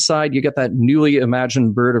Klingon side, you got that newly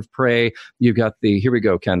imagined bird of prey. You got here we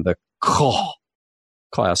go, Ken, the Kol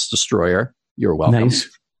class destroyer. You're welcome. Nice.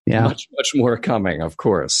 Yeah. Much more coming, of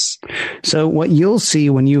course. So what you'll see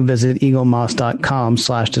when you visit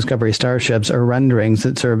eaglemoss.com/Discovery Starships are renderings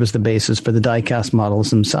that serve as the basis for the diecast models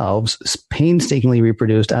themselves, painstakingly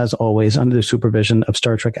reproduced, as always, under the supervision of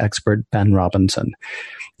Star Trek expert Ben Robinson.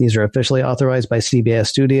 These are officially authorized by CBS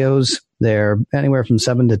Studios. They're anywhere from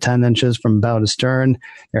 7 to 10 inches from bow to stern.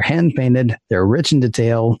 They're hand-painted. They're rich in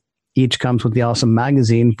detail. Each comes with the awesome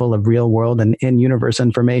magazine full of real-world and in-universe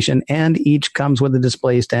information, and each comes with a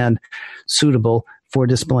display stand suitable for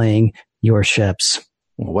displaying your ships.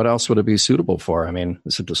 What else would it be suitable for? I mean,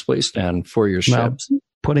 it's a display stand for your ships. Well,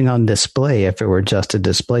 putting on display if it were just a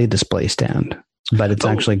display stand. But it's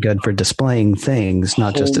actually good for displaying things,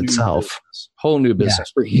 not just itself. Whole new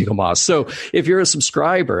business for Eaglemoss. So if you're a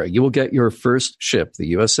subscriber, you will get your first ship,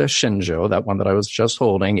 the USS Shenzhou, that one that I was just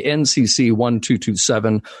holding, NCC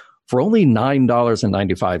 1227, for only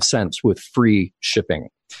 $9.95 with free shipping.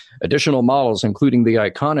 Additional models, including the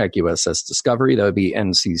iconic USS Discovery, that would be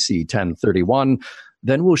NCC 1031,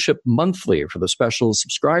 then will ship monthly for the special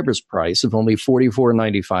subscribers price of only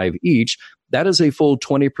 $44.95 each. That is a full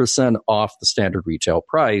 20% off the standard retail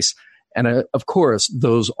price. And of course,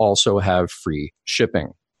 those also have free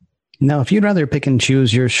shipping. Now, if you'd rather pick and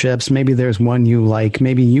choose your ships, maybe there's one you like.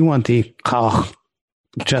 Maybe you want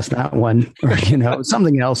just that one, or,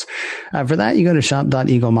 something else. For that, you go to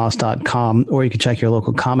shop.eaglemoss.com, or you can check your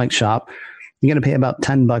local comic shop. You're going to pay about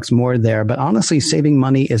 $10 more there. But honestly, saving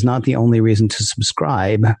money is not the only reason to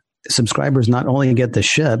subscribe. Subscribers not only get the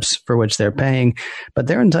ships for which they're paying, but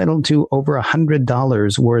they're entitled to over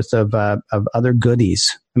 $100 worth of other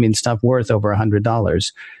goodies. I mean, stuff worth over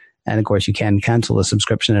 $100. And of course, you can cancel the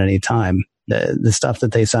subscription at any time. The stuff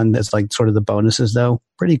that they send is like sort of the bonuses, though.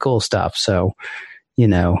 Pretty cool stuff. So,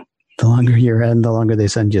 the longer you're in, the longer they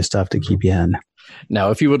send you stuff to keep you in. Now,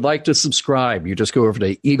 if you would like to subscribe, you just go over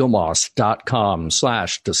to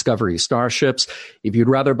eaglemoss.com/Discovery Starships. If you'd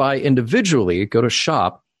rather buy individually, go to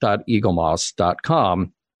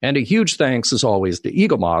shop.eaglemoss.com. And a huge thanks, as always, to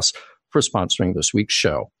Eaglemoss for sponsoring this week's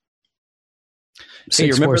show.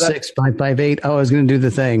 646-558. Oh, I was going to do the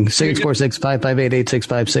thing.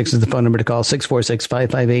 646-558-8656 is the phone number to call.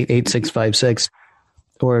 646-558-8656.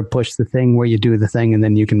 Or push the thing where you do the thing, and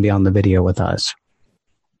then you can be on the video with us.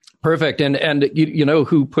 Perfect. And you know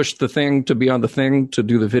who pushed the thing to be on the thing to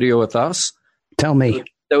do the video with us? Tell me.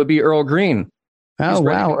 That would be Earl Green. Oh,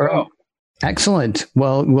 wow. Earl. Excellent.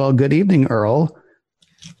 Well, good evening, Earl.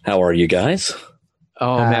 How are you guys?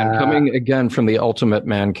 Oh, man. Coming again from the ultimate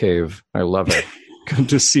man cave. I love it. Good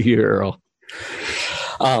to see you, Earl.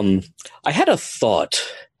 I had a thought.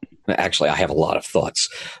 Actually, I have a lot of thoughts.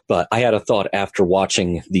 But I had a thought after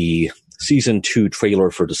watching the Season 2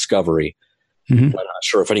 trailer for Discovery. Mm-hmm. I'm not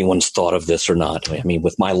sure if anyone's thought of this or not. I mean,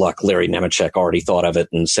 with my luck, Larry Nemechek already thought of it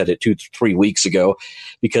and said it 2-3 weeks ago,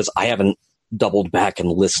 because I haven't doubled back and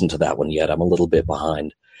listened to that one yet. I'm a little bit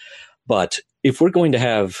behind. But if we're going to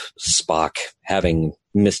have Spock having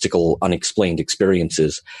mystical, unexplained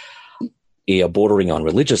experiences, bordering on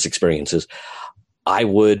religious experiences, I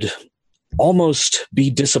would almost be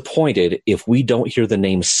disappointed if we don't hear the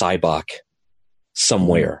name Sybok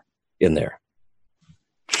somewhere in there.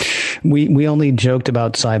 We only joked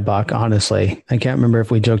about Sybok, honestly. I can't remember if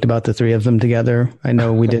we joked about the three of them together. I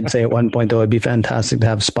know we did say at one point, though, it'd be fantastic to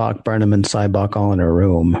have Spock, Burnham, and Sybok all in a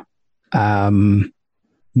room. That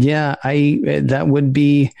would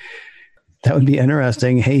be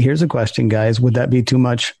interesting. Hey, here's a question, guys. Would that be too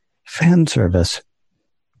much fan service?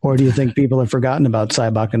 Or do you think people have forgotten about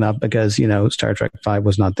Sybok enough because, Star Trek V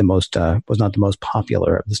was not the most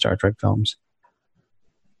popular of the Star Trek films?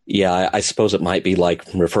 Yeah, I suppose it might be like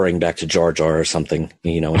referring back to Jar Jar or something,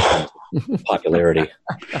 popularity.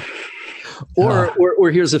 Or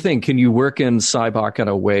here's the thing: can you work in Sybok in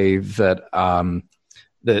a way that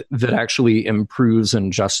that actually improves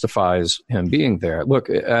and justifies him being there? Look,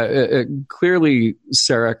 clearly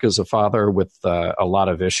Sarek is a father with a lot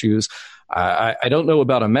of issues. I don't know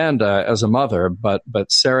about Amanda as a mother, but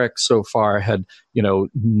Sarek so far had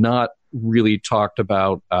not really talked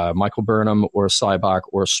about Michael Burnham or Sybok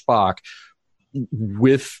or Spock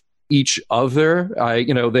with each other.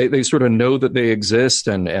 They sort of know that they exist,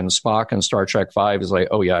 and Spock in Star Trek V is like,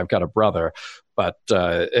 oh yeah, I've got a brother, but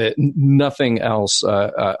nothing else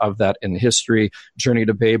of that in history. Journey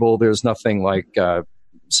to Babel, there's nothing like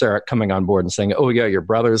Sarek coming on board and saying, oh yeah, your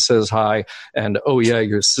brother says hi, and oh yeah,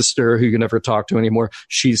 your sister who you never talk to anymore,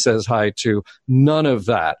 she says hi too. None of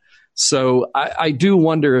that. So I do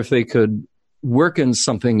wonder if they could work in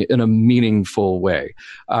something in a meaningful way.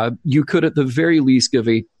 You could at the very least give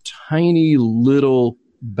a tiny little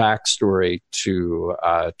backstory to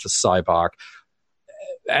Sybok.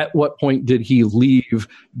 At what point did he leave?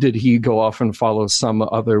 Did he go off and follow some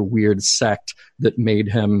other weird sect that made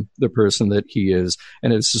him the person that he is?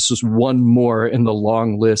 And it's just one more in the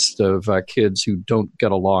long list of kids who don't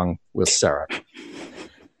get along with Sarek.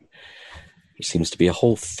 There seems to be a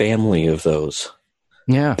whole family of those.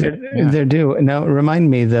 Yeah. There do. Now,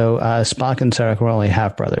 remind me, though, Spock and Sarek were only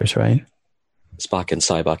half-brothers, right? Spock and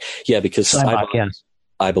Sybok. Yeah, because Sybok,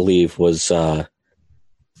 I believe, was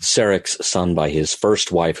Sarek's son by his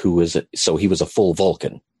first wife, he was a full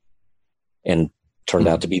Vulcan. And turned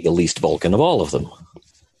out to be the least Vulcan of all of them.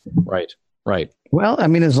 Right. Well, I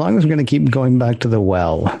mean, as long as we're going to keep going back to the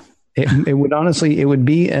well, it would honestly, it would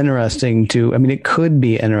be interesting to, I mean, it could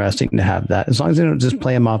be interesting to have that, as long as they don't just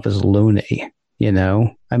play him off as loony, you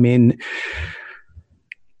know? I mean,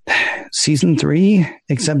 season 3,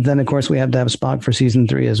 except then, of course, we have to have Spock for season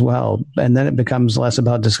 3 as well. And then it becomes less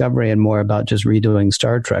about Discovery and more about just redoing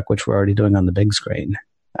Star Trek, which we're already doing on the big screen.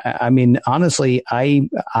 I mean, honestly, I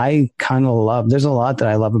kind of love, there's a lot that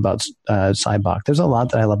I love about Sybok. There's a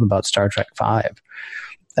lot that I love about Star Trek 5.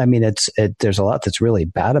 I mean, there's a lot that's really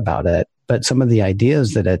bad about it, but some of the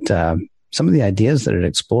ideas that it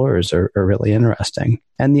explores are really interesting.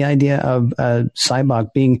 And the idea of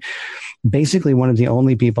Sybok being basically one of the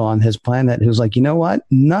only people on his planet who's like, you know what?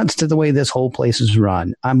 Nuts to the way this whole place is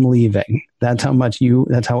run. I'm leaving. That's how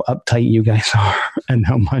uptight you guys are and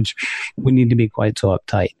how much we need to be quite so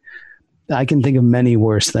uptight. I can think of many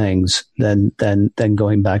worse things than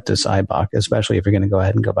going back to Sybok, especially if you're going to go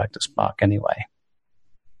ahead and go back to Spock anyway.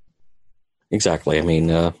 Exactly. I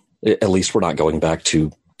mean, at least we're not going back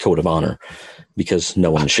to Code of Honor, because no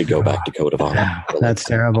one should go back to Code of Honor. That's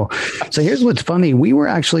terrible. So here's what's funny. We were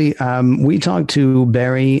actually, we talked to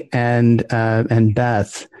Barry and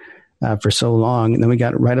Beth for so long, and then we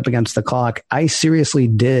got right up against the clock. I seriously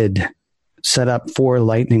did set up 4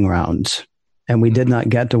 lightning rounds, and we did not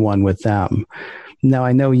get to one with them. Now,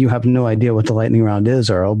 I know you have no idea what the lightning round is,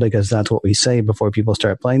 Earl, because that's what we say before people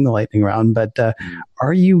start playing the lightning round. But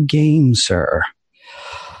are you game, sir?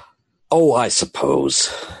 Oh, I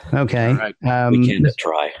suppose. Okay. Right. We can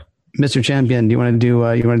try. Mr. Champion, do you want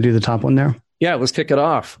to do the top one there? Yeah, let's kick it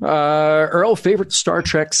off. Earl, favorite Star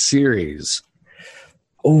Trek series?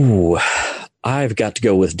 Oh, I've got to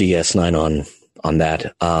go with DS9 on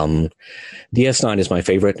that. DS9 is my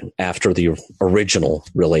favorite after the original,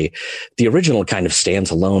 really. The original kind of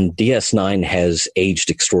stands alone. DS9 has aged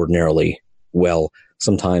extraordinarily well,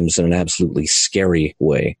 sometimes in an absolutely scary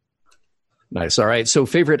way. Nice. All right. So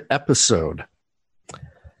favorite episode?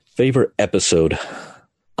 Favorite episode,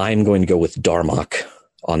 I'm going to go with Darmok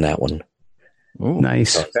on that one. Ooh,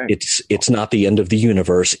 nice. Okay. It's not the end of the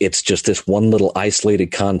universe. It's just this one little isolated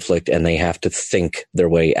conflict, and they have to think their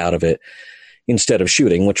way out of it instead of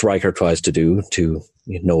shooting, which Riker tries to do to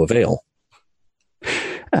no avail.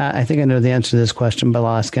 I think I know the answer to this question, but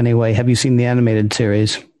I'll ask anyway. Have you seen the animated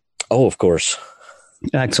series? Oh, of course.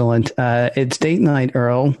 Excellent. It's date night,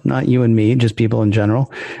 Earl, not you and me, just people in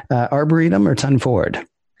general. Arboretum or 10 forward?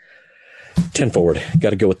 10 forward.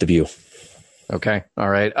 Got to go with the View. Okay. All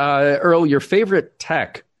right. Earl, your favorite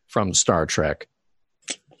tech from Star Trek?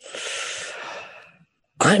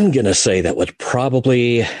 I'm going to say that would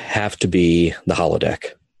probably have to be the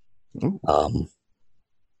holodeck.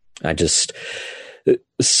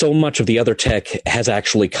 So much of the other tech has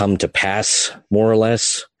actually come to pass, more or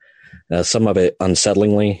less. Some of it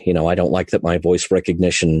unsettlingly. I don't like that my voice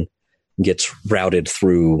recognition gets routed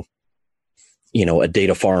through, a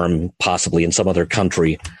data farm, possibly in some other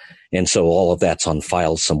country. And so all of that's on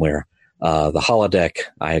files somewhere. The holodeck,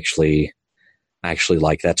 I actually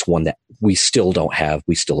like. That's one that we still don't have.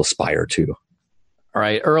 We still aspire to. All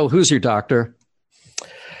right, Earl, who's your doctor?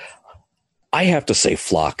 I have to say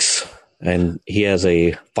Phlox. And he has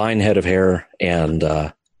a fine head of hair,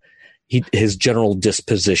 and his general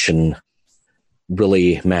disposition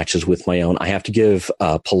really matches with my own. I have to give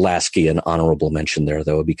Pulaski an honorable mention there,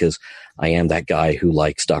 though, because I am that guy who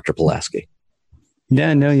likes Dr. Pulaski.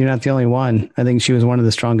 Yeah, no, you're not the only one. I think she was one of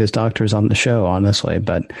the strongest doctors on the show, honestly.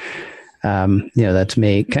 But, that's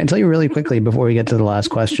me. Can I tell you really quickly before we get to the last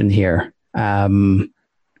question here?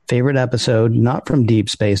 Favorite episode, not from Deep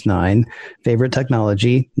Space Nine. Favorite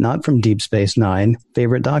technology, not from Deep Space Nine.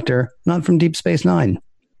 Favorite doctor, not from Deep Space Nine.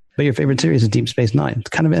 But your favorite series is Deep Space Nine. It's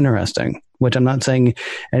kind of interesting, which I'm not saying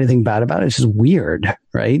anything bad about it. It's just weird,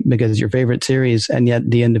 right? Because your favorite series, and yet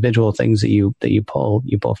the individual things that you pull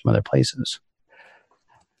from other places.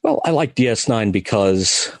 Well, I like DS9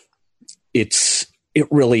 because it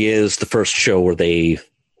really is the first show where they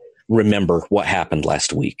remember what happened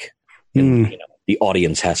last week. And, the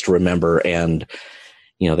audience has to remember, and,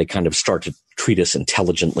 they kind of start to treat us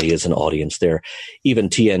intelligently as an audience there. Even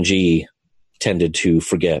TNG tended to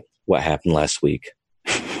forget what happened last week.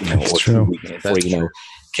 That's true.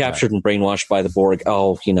 Captured and brainwashed by the Borg.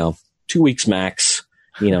 2 weeks max,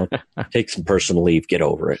 take some personal leave, get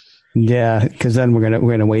over it. Yeah, because then we're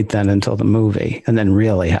gonna wait then until the movie, and then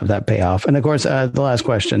really have that payoff. And of course, the last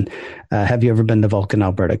question: have you ever been to Vulcan,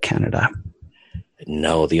 Alberta, Canada?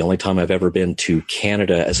 No, the only time I've ever been to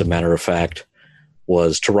Canada, as a matter of fact,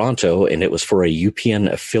 was Toronto, and it was for a UPN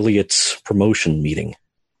affiliates promotion meeting.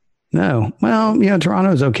 No, well,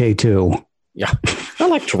 Toronto's okay too. Yeah. I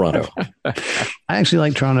like Toronto. I actually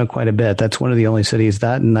like Toronto quite a bit. That's one of the only cities,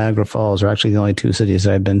 that and Niagara Falls are actually the only two cities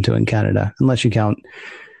that I've been to in Canada, unless you count.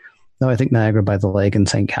 No, I think Niagara by the Lake and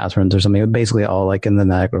St. Catharines or something. Basically all like in the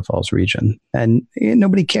Niagara Falls region. And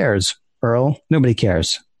nobody cares, Earl. Nobody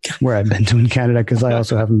cares where I've been to in Canada, because I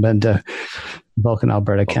also haven't been to Vulcan,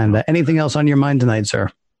 Alberta, Canada. Anything else on your mind tonight, sir?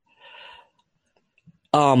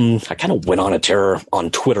 I kind of went on a tear on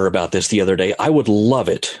Twitter about this the other day. I would love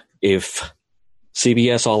it if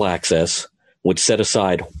CBS All Access would set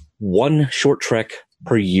aside one short trek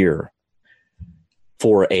per year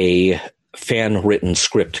for a fan-written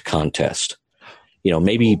script contest.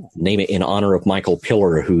 Maybe name it in honor of Michael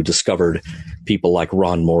Piller, who discovered people like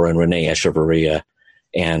Ron Moore and Renee Echevarria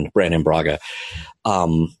and Brandon Braga.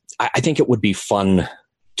 I think it would be fun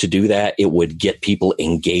to do that. It would get people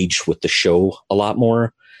engaged with the show a lot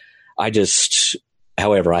more.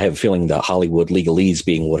 However, I have a feeling the Hollywood legalese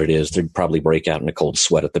being what it is, they'd probably break out in a cold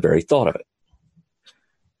sweat at the very thought of it.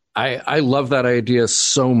 I love that idea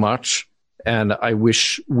so much. And I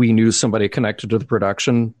wish we knew somebody connected to the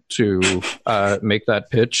production to make that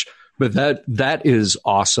pitch. But that is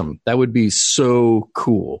awesome. That would be so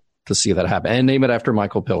cool to see that happen. And name it after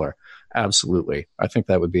Michael Piller. Absolutely. I think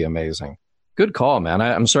that would be amazing. Good call, man.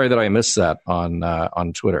 I'm sorry that I missed that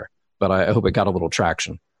on Twitter, but I hope it got a little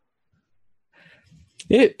traction.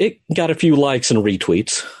 It got a few likes and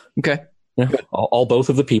retweets. Okay. Yeah, all both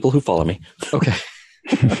of the people who follow me. Okay.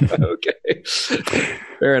 Okay.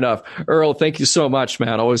 Fair enough. Earl, thank you so much,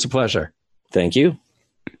 man. Always a pleasure. Thank you.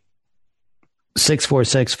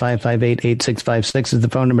 646-558-8656 is the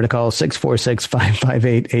phone number to call,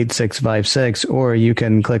 646-558-8656, or you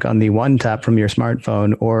can click on the one tap from your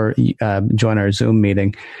smartphone or join our Zoom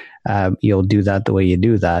meeting. You'll do that the way you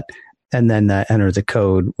do that, and then enter the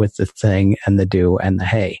code with the thing and the do and the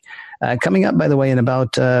hey. Coming up, by the way, in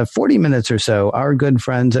about 40 minutes or so, our good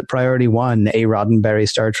friends at Priority One, a Roddenberry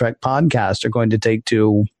Star Trek podcast, are going to take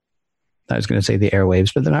to, I was going to say the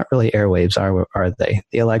airwaves, but they're not really airwaves, are they?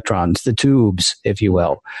 The electrons, the tubes, if you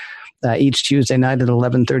will. Each Tuesday night at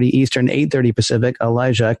 11:30 Eastern, 8:30 Pacific,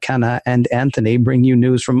 Elijah, Kenna, and Anthony bring you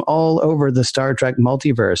news from all over the Star Trek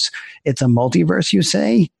multiverse. It's a multiverse, you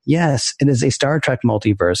say? Yes, it is a Star Trek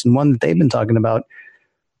multiverse, and one that they've been talking about.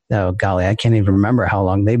 Oh, golly, I can't even remember how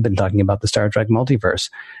long they've been talking about the Star Trek multiverse.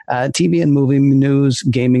 TV and movie news,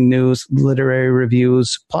 gaming news, literary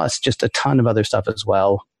reviews, plus just a ton of other stuff as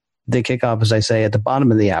well. They kick off, as I say, at the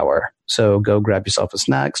bottom of the hour. So go grab yourself a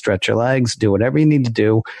snack, stretch your legs, do whatever you need to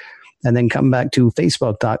do, and then come back to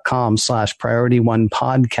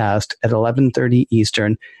facebook.com/PriorityOnePodcast at 11:30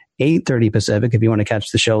 Eastern, 8:30 Pacific if you want to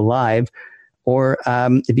catch the show live. Or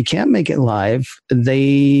if you can't make it live,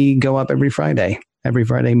 they go up every Friday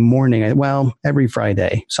morning. Well, every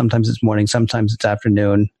Friday. Sometimes it's morning, sometimes it's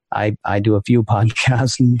afternoon. I do a few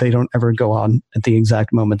podcasts and they don't ever go on at the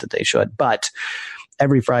exact moment that they should. But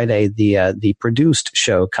every Friday, the produced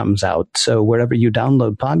show comes out. So wherever you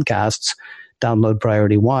download podcasts, download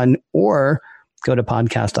Priority One or go to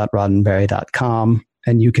podcast.roddenberry.com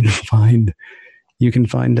and you can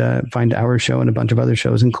find our show and a bunch of other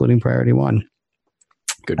shows, including Priority One.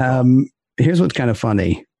 Good. Here's what's kind of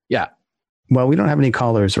funny. Yeah. Well, we don't have any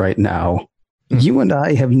callers right now. You and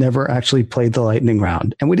I have never actually played the lightning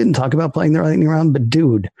round. And we didn't talk about playing the lightning round, but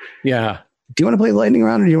dude. Yeah. Do you want to play the lightning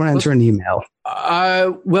round or do you want to answer an email?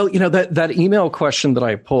 Well, that email question that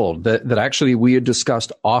I pulled that actually we had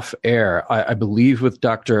discussed off air, I believe with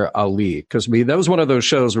Dr. Ali, because that was one of those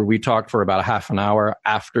shows where we talked for about a half an hour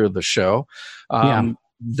after the show.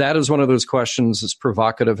 That is one of those questions that's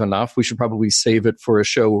provocative enough. We should probably save it for a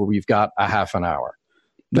show where we've got a half an hour.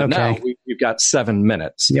 But now we've got 7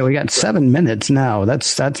 minutes. Yeah, we got 7 minutes now.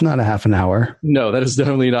 That's not a half an hour. No, that is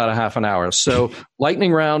definitely not a half an hour. So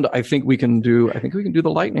lightning round, I think we can do the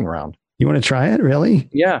lightning round. You want to try it, really?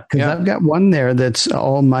 Yeah. Because I've got one there that's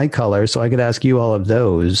all my color, so I could ask you all of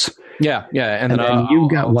those. Yeah. And then you've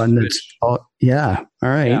got one that's all, yeah. All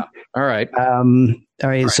right. Yeah. All right. All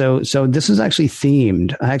right. So this is actually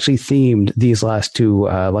themed. I actually themed these last two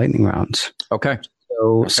lightning rounds. Okay.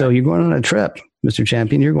 So you're going on a trip, Mr.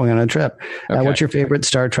 Champion. You're going on a trip. Okay. What's your favorite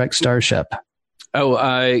Star Trek starship?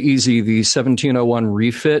 Oh, easy. The 1701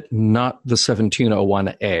 refit, not the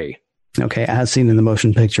 1701A. Okay, as seen in the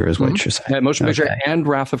motion picture is what you're saying. Yeah, motion picture and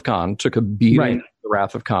Wrath of Khan took a beating in the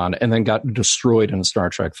Wrath of Khan and then got destroyed in Star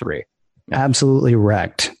Trek 3. Absolutely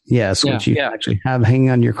wrecked. Yes, which you actually have hanging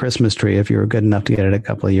on your Christmas tree if you were good enough to get it a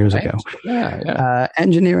couple of years ago. Yeah.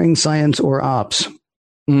 Engineering, science, or ops?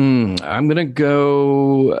 I'm going to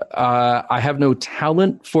go, I have no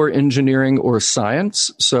talent for engineering or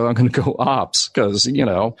science, so I'm going to go ops because,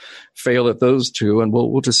 fail at those two, and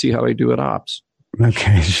we'll just see how I do at ops.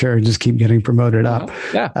 Okay, sure. Just keep getting promoted up.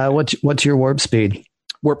 Yeah. What's your warp speed?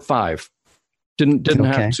 Warp 5. Didn't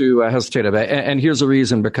have to hesitate about it. And here's the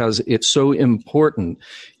reason, because it's so important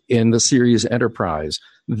in the series Enterprise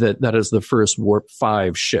that is the first Warp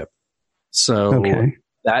 5 ship. So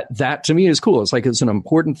that to me is cool. It's like it's an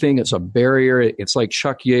important thing. It's a barrier. It's like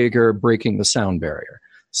Chuck Yeager breaking the sound barrier.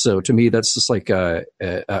 So to me, that's just like a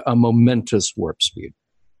momentous warp speed.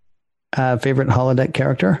 Favorite holodeck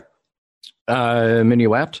character?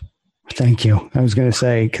 Minuet. Thank you. I was going to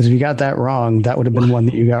say, because if you got that wrong, that would have been one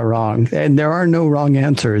that you got wrong. And there are no wrong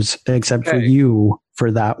answers except for you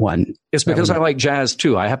for that one. It's because I like jazz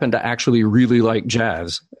too. I happen to actually really like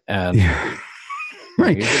jazz. And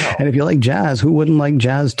right. And if you like jazz, who wouldn't like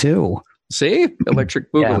jazz too? See?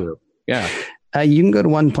 Electric Boogaloo. Yeah. You can go to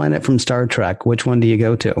one planet from Star Trek. Which one do you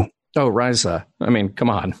go to? Oh, Risa. I mean, come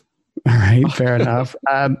on. All right. Fair enough.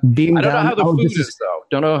 Beam I don't down. know how the food is, though.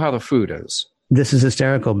 Don't know how the food is. This is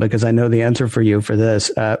hysterical because I know the answer for you for this.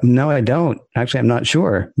 No, I don't. Actually, I'm not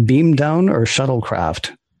sure. Beam down or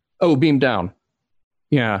shuttlecraft? Oh, beam down.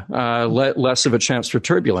 Yeah. Less of a chance for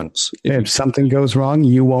turbulence. If something goes wrong,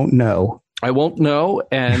 you won't know. I won't know.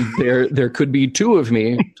 And there could be two of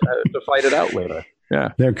me to fight it out later.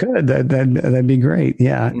 Yeah. There could. That'd be great.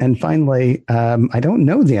 Yeah. Mm-hmm. And finally, I don't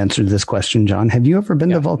know the answer to this question, John. Have you ever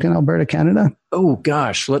been to Vulcan, Alberta, Canada? Oh,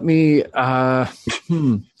 gosh. Let me...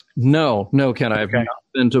 No, Ken. I've not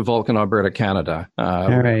been to Vulcan, Alberta, Canada. All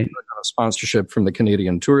right. A sponsorship from the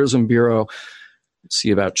Canadian Tourism Bureau.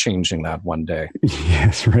 See about changing that one day.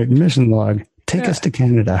 Yes, right. Mission log. Take us to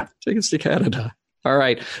Canada. Take us to Canada. All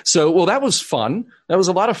right. So, that was fun. That was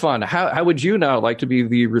a lot of fun. How would you now like to be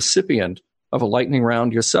the recipient of a lightning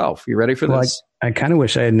round yourself? You ready for this? I kind of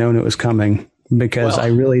wish I had known it was coming. Because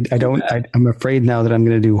I'm afraid now that I'm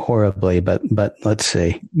going to do horribly, but let's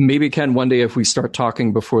see. Maybe, Ken, one day if we start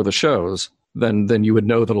talking before the shows, then you would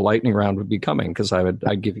know that a lightning round would be coming because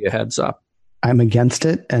I'd give you a heads up. I'm against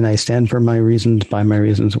it and I stand for my reasons, by my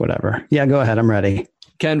reasons, whatever. Yeah, go ahead. I'm ready.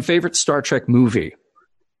 Ken, favorite Star Trek movie?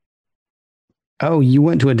 Oh, you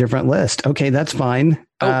went to a different list. Okay, that's fine.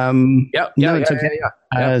 It's okay.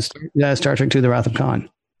 Star Trek II, The Wrath of Khan.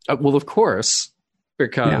 Well, of course.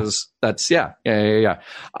 Because that's I'm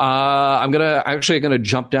gonna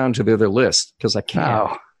jump down to the other list because I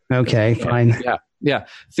can't. Oh, okay, fine. Yeah.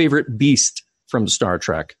 Favorite beast from Star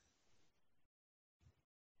Trek?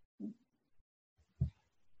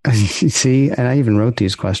 See, and I even wrote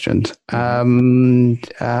these questions. What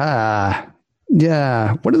are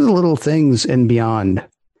the little things in Beyond?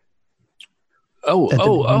 They're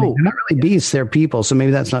not really beasts, they're people. So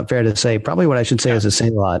maybe that's not fair to say. Probably what I should say is a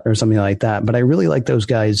Sailot or something like that. But I really like those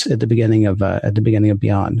guys at the beginning of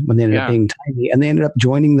Beyond when they ended up being tiny and they ended up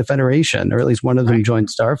joining the Federation, or at least one of them joined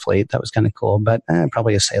Starfleet. That was kind of cool. But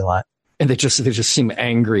probably a Sailot. And they just seem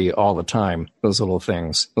angry all the time. Those little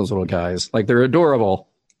things, those little guys, like they're adorable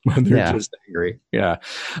when they're just angry. Yeah.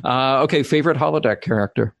 Okay. Favorite holodeck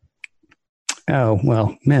character? Oh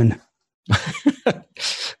well, men.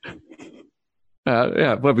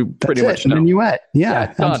 Well, we pretty much know. Minuet.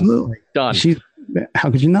 Yeah, done. Absolutely. Done.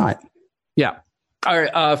 How could you not? Yeah. All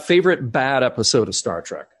right. Favorite bad episode of Star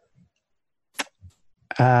Trek?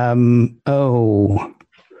 What's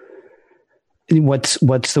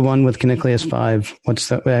the one with Caniclius 5? What's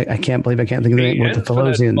the? I can't believe I can't think of the name. With the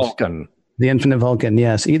Thelosians. Vulcan. The Infinite Vulcan.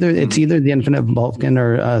 Yes. It's either the Infinite Vulcan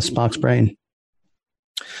or Spock's brain.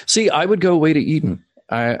 See, I would go Way to Eden.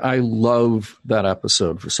 I love that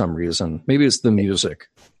episode for some reason. Maybe it's the music.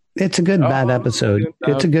 It's a good bad episode.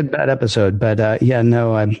 It's a good bad episode. But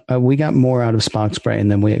we got more out of Spock's brain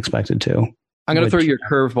than we expected to. I'm going to throw you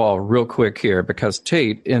a curveball real quick here because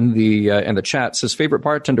Tate in the chat says favorite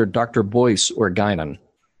bartender, Dr. Boyce or Guinan.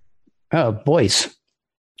 Oh, Boyce.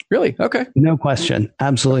 Really? Okay. No question.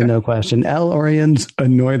 Absolutely no question. El-Orians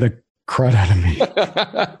annoy the crud out of me.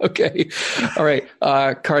 Okay. All right.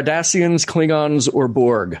 Cardassians, Klingons, or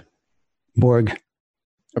Borg? Borg.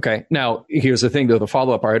 Okay. Now, here's the thing, though. The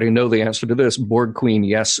follow-up, I already know the answer to this. Borg Queen,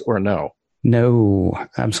 yes or no? No,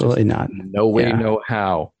 absolutely not. No way, no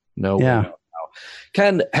how. No way, no how.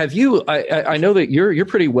 Ken, have you, I know that you're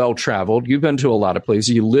pretty well-traveled. You've been to a lot of places.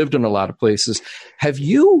 You lived in a lot of places. Have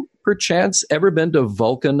you, perchance, ever been to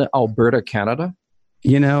Vulcan, Alberta, Canada?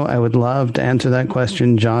 You know, I would love to answer that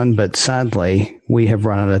question, John, but sadly, we have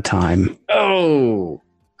run out of time. Oh.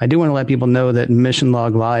 I do want to let people know that Mission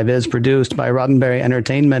Log Live is produced by Roddenberry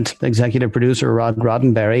Entertainment, executive producer Rod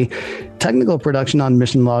Roddenberry, technical production on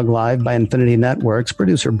Mission Log Live by Infinity Networks,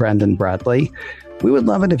 producer Brandon Bradley. We would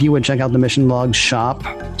love it if you would check out the Mission Log shop.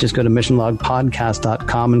 Just go to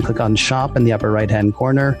missionlogpodcast.com and click on shop in the upper right-hand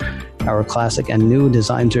corner. Our classic and new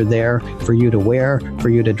designs are there for you to wear, for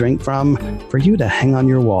you to drink from, for you to hang on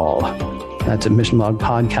your wall. That's at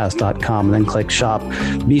missionlogpodcast.com and then click shop.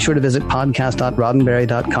 Be sure to visit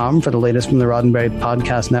podcast.roddenberry.com for the latest from the Roddenberry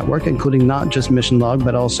Podcast Network, including not just Mission Log,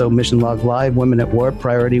 but also Mission Log Live, Women at Warp,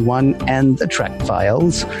 Priority One, and the Trek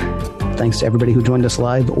Files. Thanks to everybody who joined us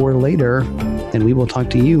live or later, and we will talk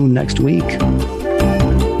to you next week.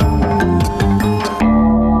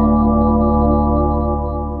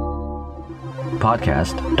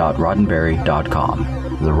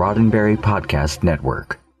 Podcast.roddenberry.com, the Roddenberry Podcast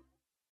Network.